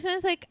 So the first one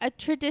is like a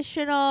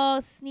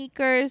traditional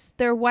sneakers.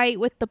 They're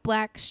white with the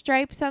black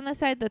stripes on the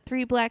side, the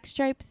 3 black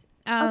stripes.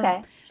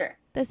 Okay, sure.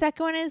 The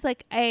second one is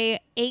like a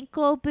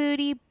ankle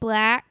booty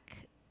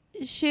black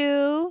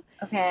shoe.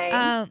 Okay.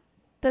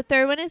 The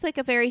third one is like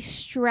a very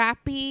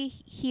strappy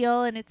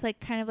heel, and it's like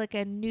kind of like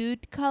a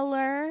nude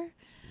color.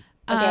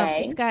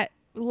 Okay. It's got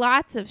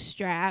lots of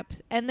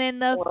straps. And then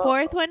the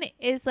fourth one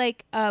is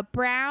like a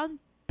brown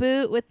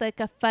boot with like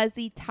a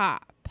fuzzy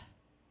top.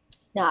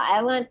 No,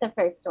 I want the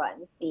first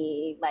ones,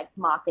 the like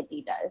mock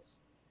Adidas.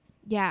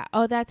 Yeah.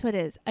 Oh, that's what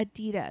it is.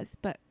 Adidas.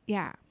 But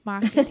yeah,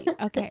 mock Adidas.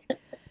 Okay.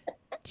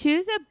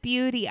 Choose a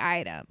beauty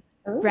item.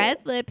 Ooh.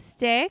 Red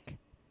lipstick,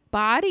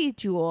 body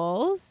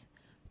jewels,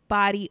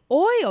 body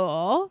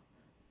oil,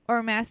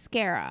 or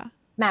mascara.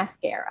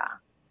 Mascara.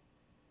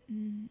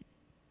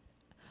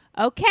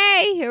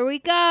 Okay, here we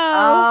go.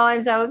 Oh,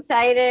 I'm so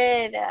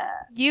excited.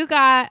 You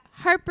got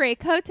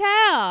Heartbreak Hotel.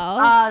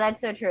 Oh,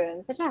 that's so true.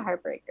 I'm such a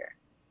heartbreaker.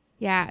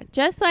 Yeah,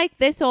 just like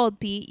this old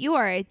beat, you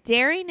are a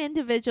daring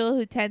individual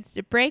who tends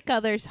to break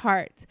others'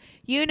 hearts.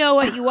 You know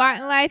what you want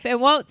in life and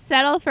won't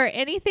settle for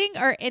anything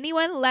or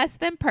anyone less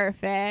than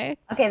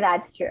perfect. Okay,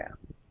 that's true.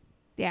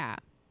 Yeah.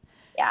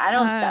 Yeah, I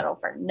don't settle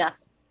for nothing.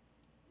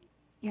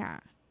 Yeah,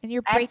 and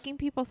you're breaking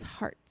people's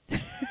hearts.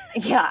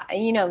 Yeah,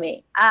 you know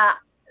me.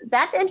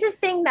 That's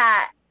interesting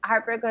that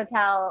Heartbreak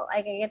Hotel,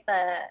 like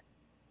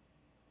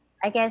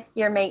I guess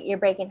you're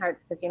breaking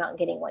hearts because you're not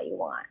getting what you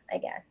want, I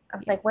guess. I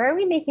was like, where are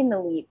we making the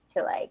leap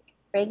to like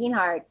breaking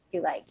hearts to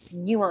like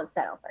you won't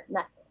settle for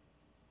nothing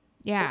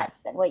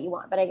less than what you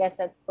want. But I guess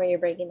that's where you're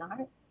breaking the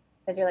heart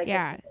because you're like,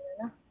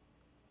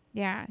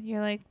 yeah,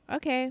 you're like,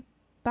 okay,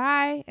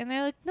 bye. And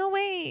they're like, no,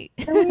 wait.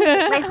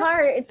 My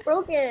heart, it's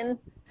broken.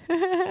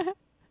 I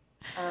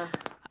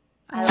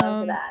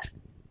love that.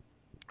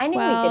 I knew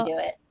we could do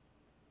it.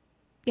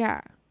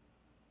 Yeah.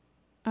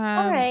 All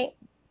right.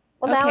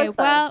 Well, that was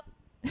fun.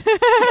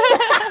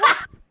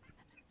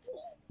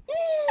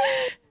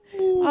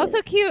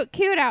 Also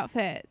cute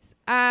outfits.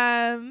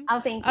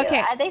 Oh, thank you.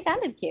 Okay. They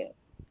sounded cute.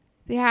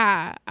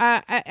 Yeah.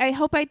 I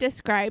hope I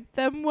described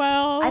them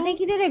well. I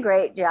think you did a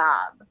great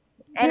job.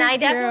 And I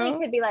definitely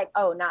could be like,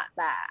 oh, not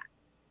that.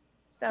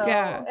 So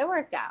it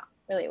worked out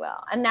really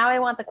well. And now I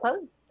want the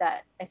clothes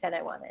that I said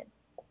I wanted.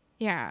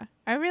 Yeah.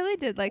 I really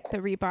did like the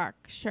Reebok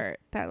shirt.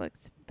 That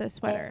looks the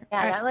sweater.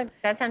 Yeah,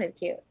 that sounded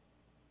cute.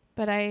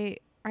 But I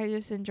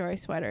just enjoy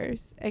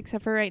sweaters,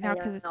 except for right now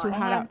because it's too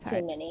hot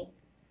outside. Too many.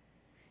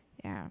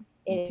 Yeah,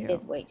 it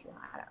is way too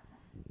hot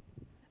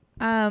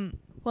outside.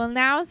 Well,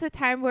 now is the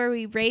time where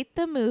we rate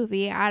the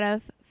movie out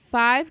of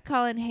 5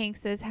 Colin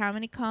Hankses. How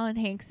many Colin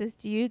Hankses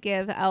do you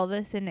give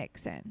Elvis and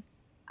Nixon?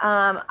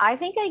 I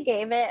think I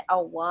gave it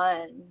a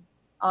 1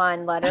 on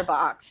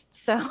Letterboxd.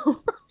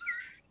 So.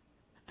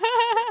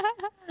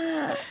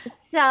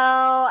 So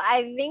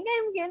I think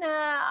I'm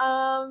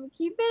gonna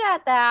keep it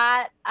at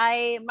that.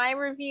 My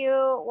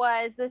review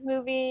was this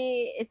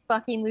movie is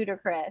fucking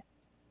ludicrous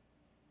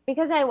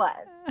because I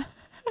was,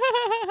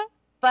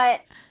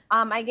 but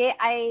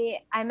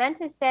I meant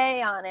to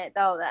say on it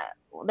though that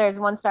there's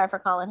 1 star for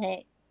Colin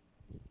Hanks.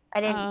 I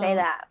didn't say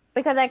that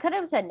because I could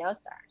have said no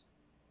stars.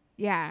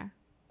 Yeah,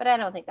 but I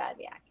don't think that'd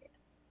be accurate.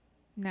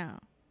 No.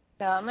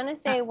 So I'm gonna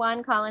say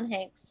 1 Colin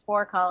Hanks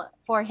for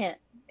him.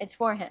 It's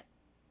for him.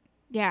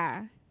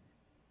 Yeah.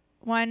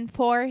 1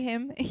 for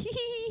him.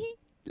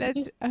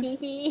 Let's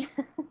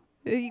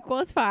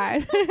equals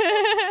 5.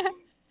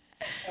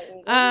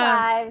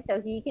 5,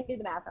 so he can do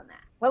the math on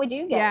that. What would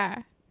you get?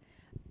 Yeah.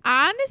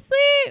 Honestly,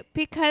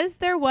 because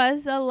there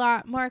was a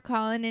lot more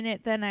Colin in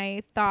it than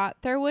I thought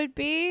there would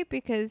be,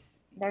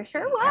 because there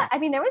sure was. I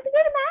mean, there was a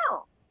good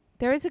amount.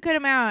 There was a good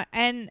amount,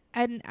 and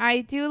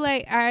I do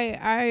like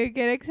I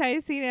get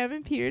excited seeing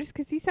Evan Peters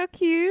because he's so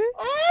cute.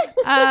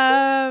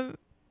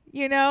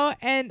 You know,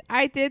 and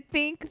I did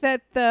think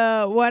that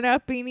the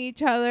one-upping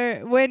each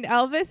other when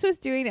Elvis was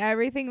doing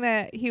everything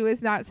that he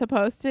was not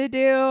supposed to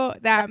do,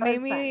 that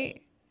made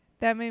me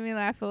That made me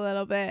laugh a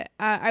little bit.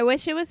 I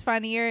wish it was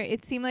funnier.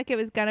 It seemed like it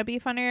was gonna be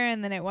funnier,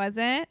 and then it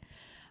wasn't.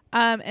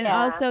 And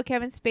also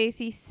Kevin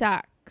Spacey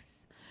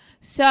sucks.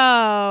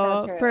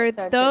 So for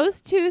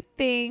those two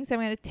things, I'm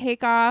going to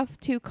take off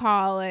 2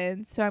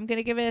 Collins. So I'm going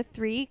to give it a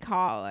 3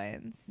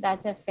 Collins.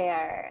 That's a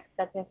fair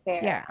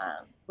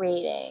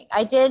rating.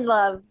 I did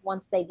love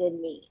Once They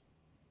Did Meet.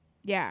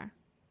 Yeah.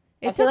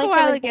 It took a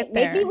while to get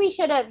there. Maybe we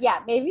should have,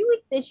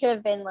 it should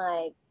have been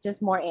like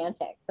just more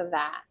antics of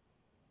that.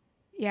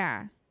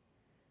 Yeah.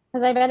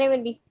 Because I bet it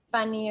would be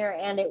funnier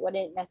and it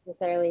wouldn't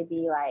necessarily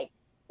be like,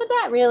 would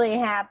that really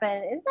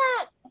happen? Is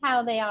that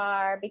how they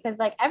are? Because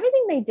like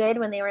everything they did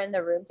when they were in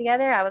the room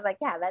together, I was like,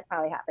 yeah, that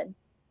probably happened.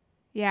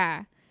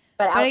 Yeah.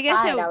 But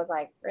outside, I was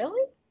like,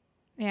 really?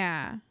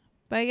 Yeah.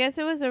 But I guess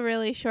it was a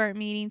really short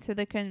meeting, so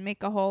they couldn't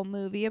make a whole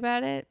movie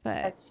about it.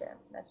 But That's true.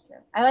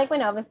 I like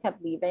when Elvis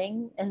kept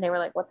leaving and they were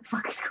like, what the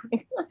fuck is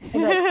going on?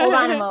 And like, hold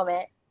on a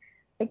moment.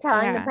 Like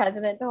telling the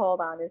president to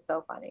hold on is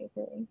so funny to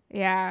me.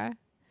 Yeah.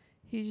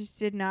 He just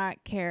did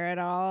not care at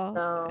all.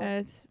 No.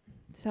 It's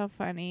so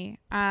funny.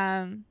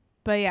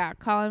 But yeah,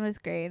 Colin was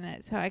great in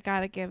it, so I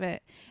gotta give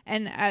it.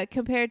 And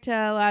compared to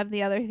a lot of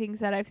the other things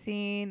that I've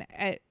seen,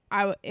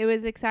 it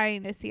was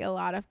exciting to see a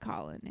lot of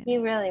Colin in it. He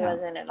really was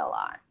in it a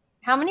lot.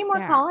 How many more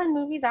Colin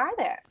movies are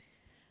there?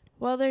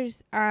 Well,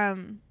 there's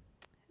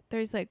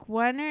like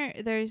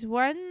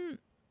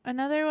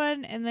another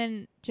one, and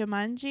then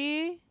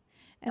Jumanji,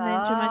 and then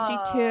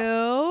Jumanji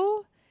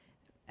 2,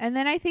 and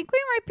then I think we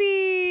might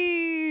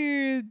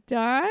be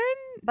done.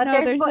 But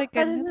no,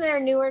 isn't there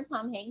newer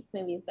Tom Hanks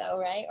movies though,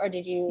 right? Or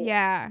did you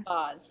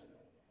pause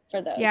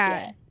for those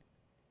yet?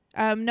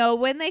 No,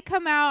 when they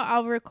come out,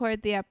 I'll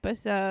record the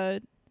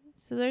episode.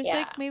 So there's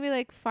like maybe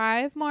like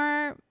 5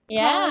 more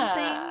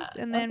things,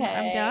 and then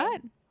I'm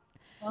done.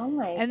 Oh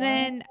my god. And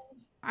then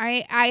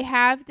I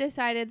have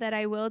decided that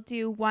I will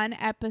do 1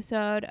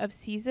 episode of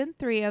season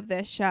 3 of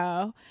this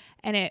show,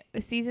 and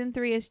season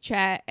 3 is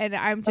Chet, and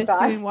I'm just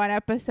doing 1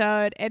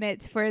 episode, and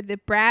it's for the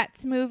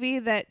Bratz movie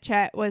that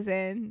Chet was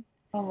in.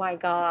 Oh my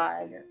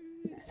god.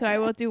 So I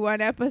will do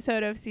 1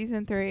 episode of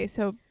season 3.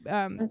 So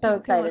I'm so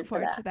excited look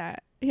forward to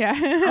that.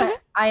 Yeah.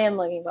 I am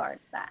looking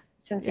forward to that.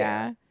 Sincerely.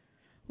 Yeah.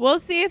 We'll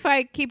see if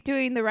I keep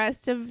doing the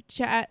rest of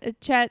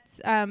Chet's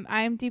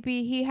IMDb.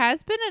 He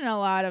has been in a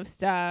lot of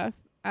stuff.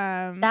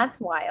 That's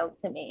wild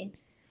to me.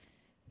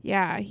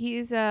 Yeah,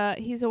 he's a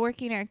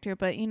working actor,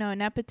 but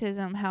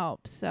nepotism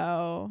helps.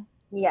 So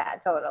yeah,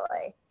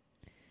 totally.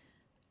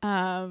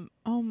 Oh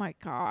my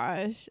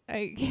gosh,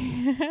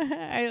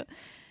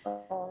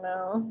 Oh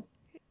no.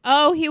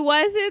 Oh, he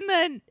was in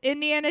the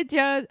Indiana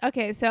Jones.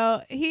 Okay,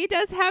 so he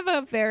does have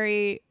a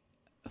very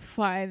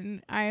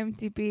fun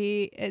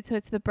IMDb. So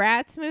it's the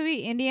Bratz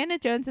movie, Indiana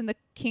Jones and the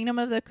Kingdom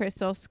of the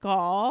Crystal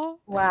Skull.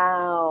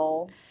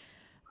 Wow.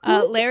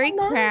 Larry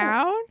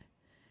Crown.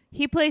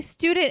 He plays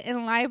student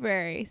in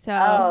library. So.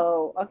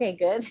 Oh, okay,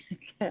 good.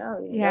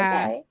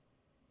 Yeah.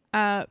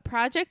 Okay.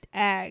 Project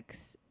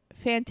X,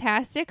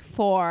 Fantastic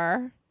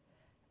Four.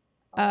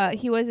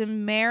 He was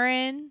in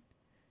Marin,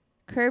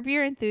 Curb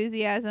Your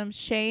Enthusiasm,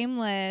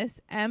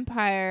 Shameless,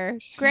 Empire,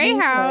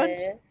 Greyhound,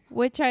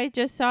 which I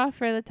just saw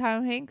for the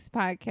Tom Hanks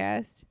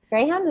podcast.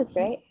 Greyhound was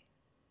great.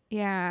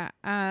 Yeah.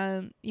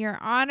 Your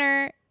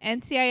Honor,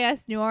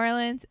 NCIS New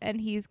Orleans, and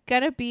he's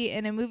gonna be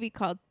in a movie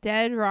called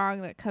Dead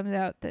Wrong that comes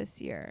out this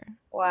year.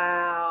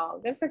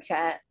 Wow. Good for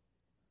Chet.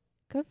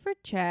 Good for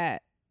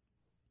Chet.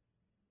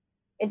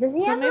 Does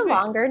he have a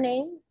longer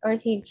name, or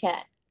is he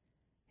Chet?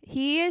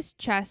 He is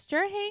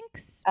Chester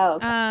Hanks. Oh,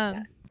 okay.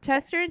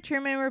 Chester and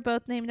Truman were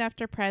both named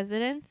after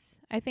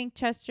presidents. I think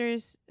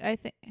Chester's. I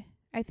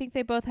think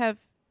they both have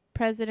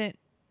president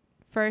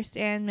first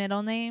and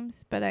middle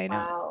names, but I know.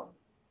 Wow.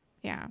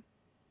 Yeah.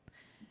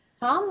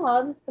 Tom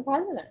loves the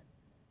presidents.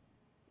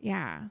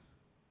 Yeah,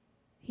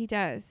 he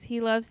does. He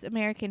loves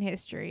American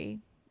history.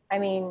 I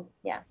mean,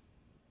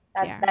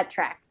 that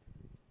tracks.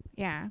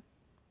 Yeah.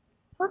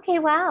 Okay.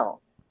 Wow.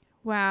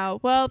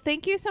 Well,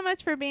 thank you so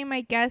much for being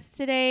my guest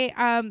today.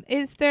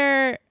 Is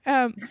there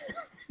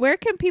where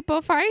can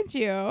people find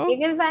you? You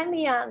can find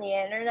me on the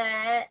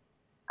internet,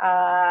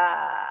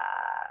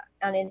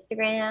 on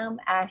Instagram,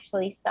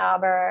 Ashley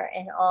Stauber,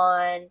 and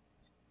on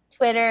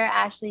Twitter,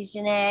 Ashley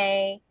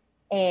Janae,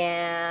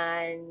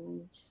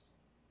 and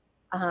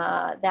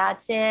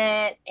that's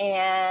it.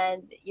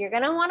 And you're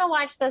gonna want to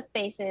watch those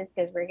spaces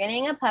because we're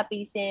getting a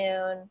puppy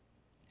soon,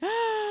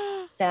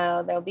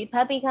 so there'll be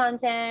puppy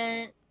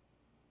content.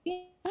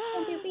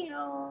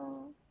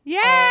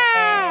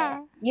 Yeah.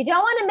 And you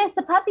don't want to miss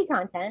the puppy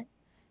content.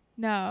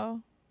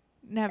 No,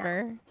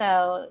 never.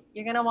 So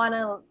you're gonna want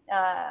to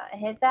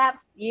hit that.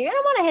 You're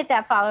gonna want to hit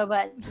that follow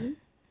button.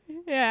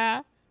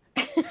 Yeah.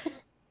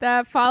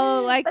 That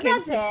follow, like,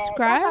 and subscribe.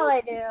 That's all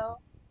I do. Wow.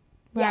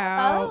 Yeah,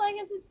 follow, like,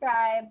 and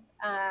subscribe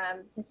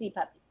to see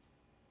puppies.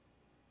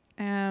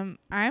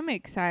 I'm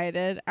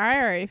excited. I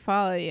already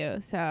follow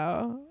you,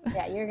 so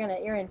yeah, you're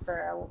in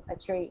for a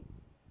treat.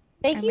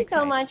 Thank you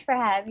so much for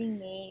having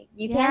me.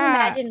 You can't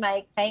imagine my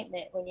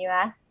excitement when you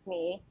asked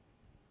me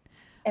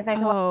if I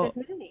could watch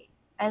this movie.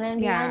 And then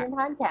behind your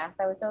podcast.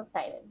 I was so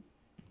excited.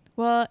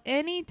 Well,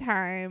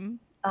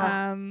 anytime.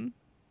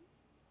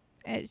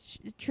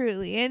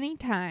 Truly,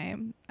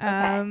 anytime.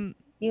 Okay.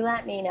 You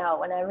let me know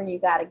whenever you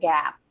got a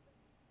gap.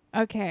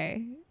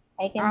 Okay.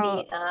 I can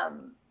be.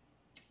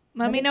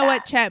 Let me know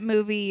what Chet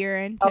movie you're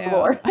into. Oh,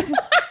 Lord.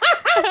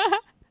 I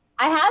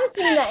have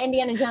seen the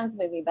Indiana Jones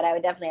movie, but I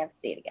would definitely have to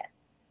see it again.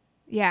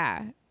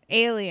 Yeah.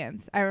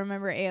 Aliens. I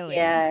remember Aliens.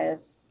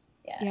 Yes.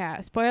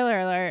 Yeah. Spoiler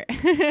alert.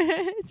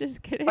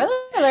 Just kidding. Spoiler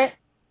alert.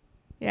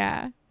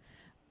 Yeah.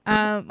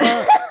 Well,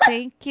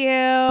 thank you.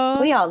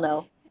 We all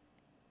know.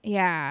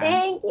 Yeah.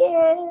 Thank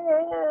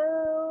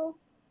you.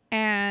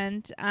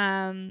 And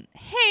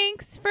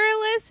thanks for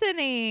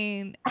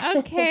listening.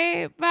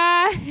 Okay,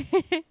 bye.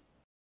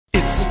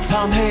 It's a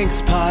Tom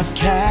Hanks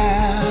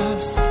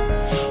podcast.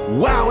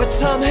 Wow, a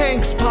Tom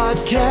Hanks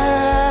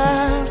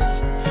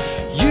podcast.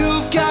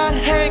 You've got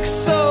Hanks,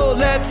 so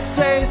let's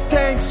say